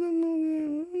the holdup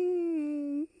up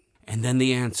there?" And then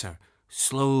the answer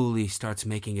slowly starts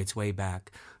making its way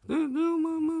back.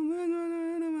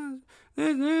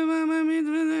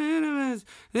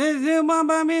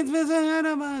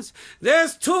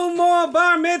 There's 2 more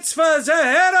bar mitzvahs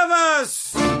ahead of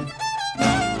us!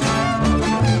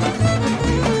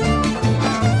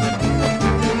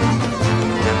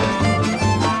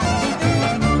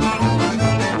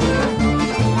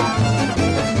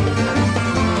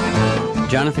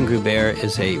 Jonathan Gruber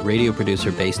is a radio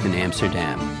producer based in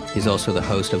Amsterdam. He's also the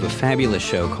host of a fabulous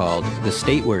show called The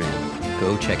State We're In.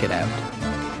 Go check it out.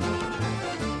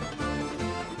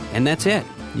 And that's it.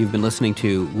 You've been listening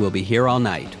to We'll Be Here All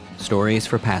Night, Stories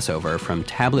for Passover from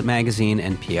Tablet Magazine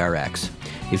and PRX.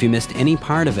 If you missed any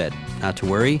part of it, not to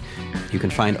worry. You can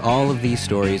find all of these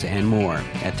stories and more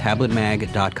at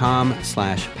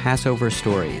tabletmag.com/Passover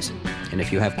Stories. And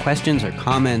if you have questions or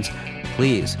comments,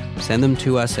 please send them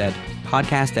to us at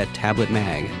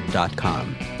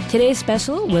podcast@tabletmag.com. Today's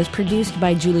special was produced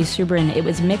by Julie Subrin. It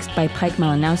was mixed by Pike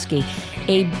Malinowski.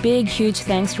 A big, huge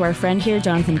thanks to our friend here,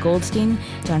 Jonathan Goldstein.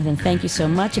 Jonathan, thank you so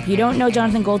much. If you don't know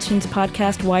Jonathan Goldstein's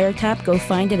podcast, Wiretap, go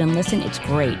find it and listen. It's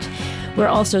great. We're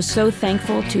also so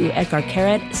thankful to Edgar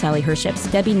Carrot, Sally Herships,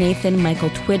 Debbie Nathan,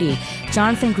 Michael Twitty,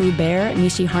 Jonathan Gruber,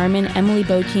 Mishi Harmon, Emily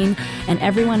Bokeen, and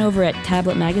everyone over at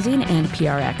Tablet Magazine and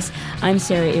PRX. I'm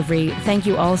Sarah Ivry. Thank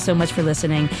you all so much for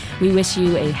listening. We wish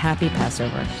you a happy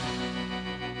Passover.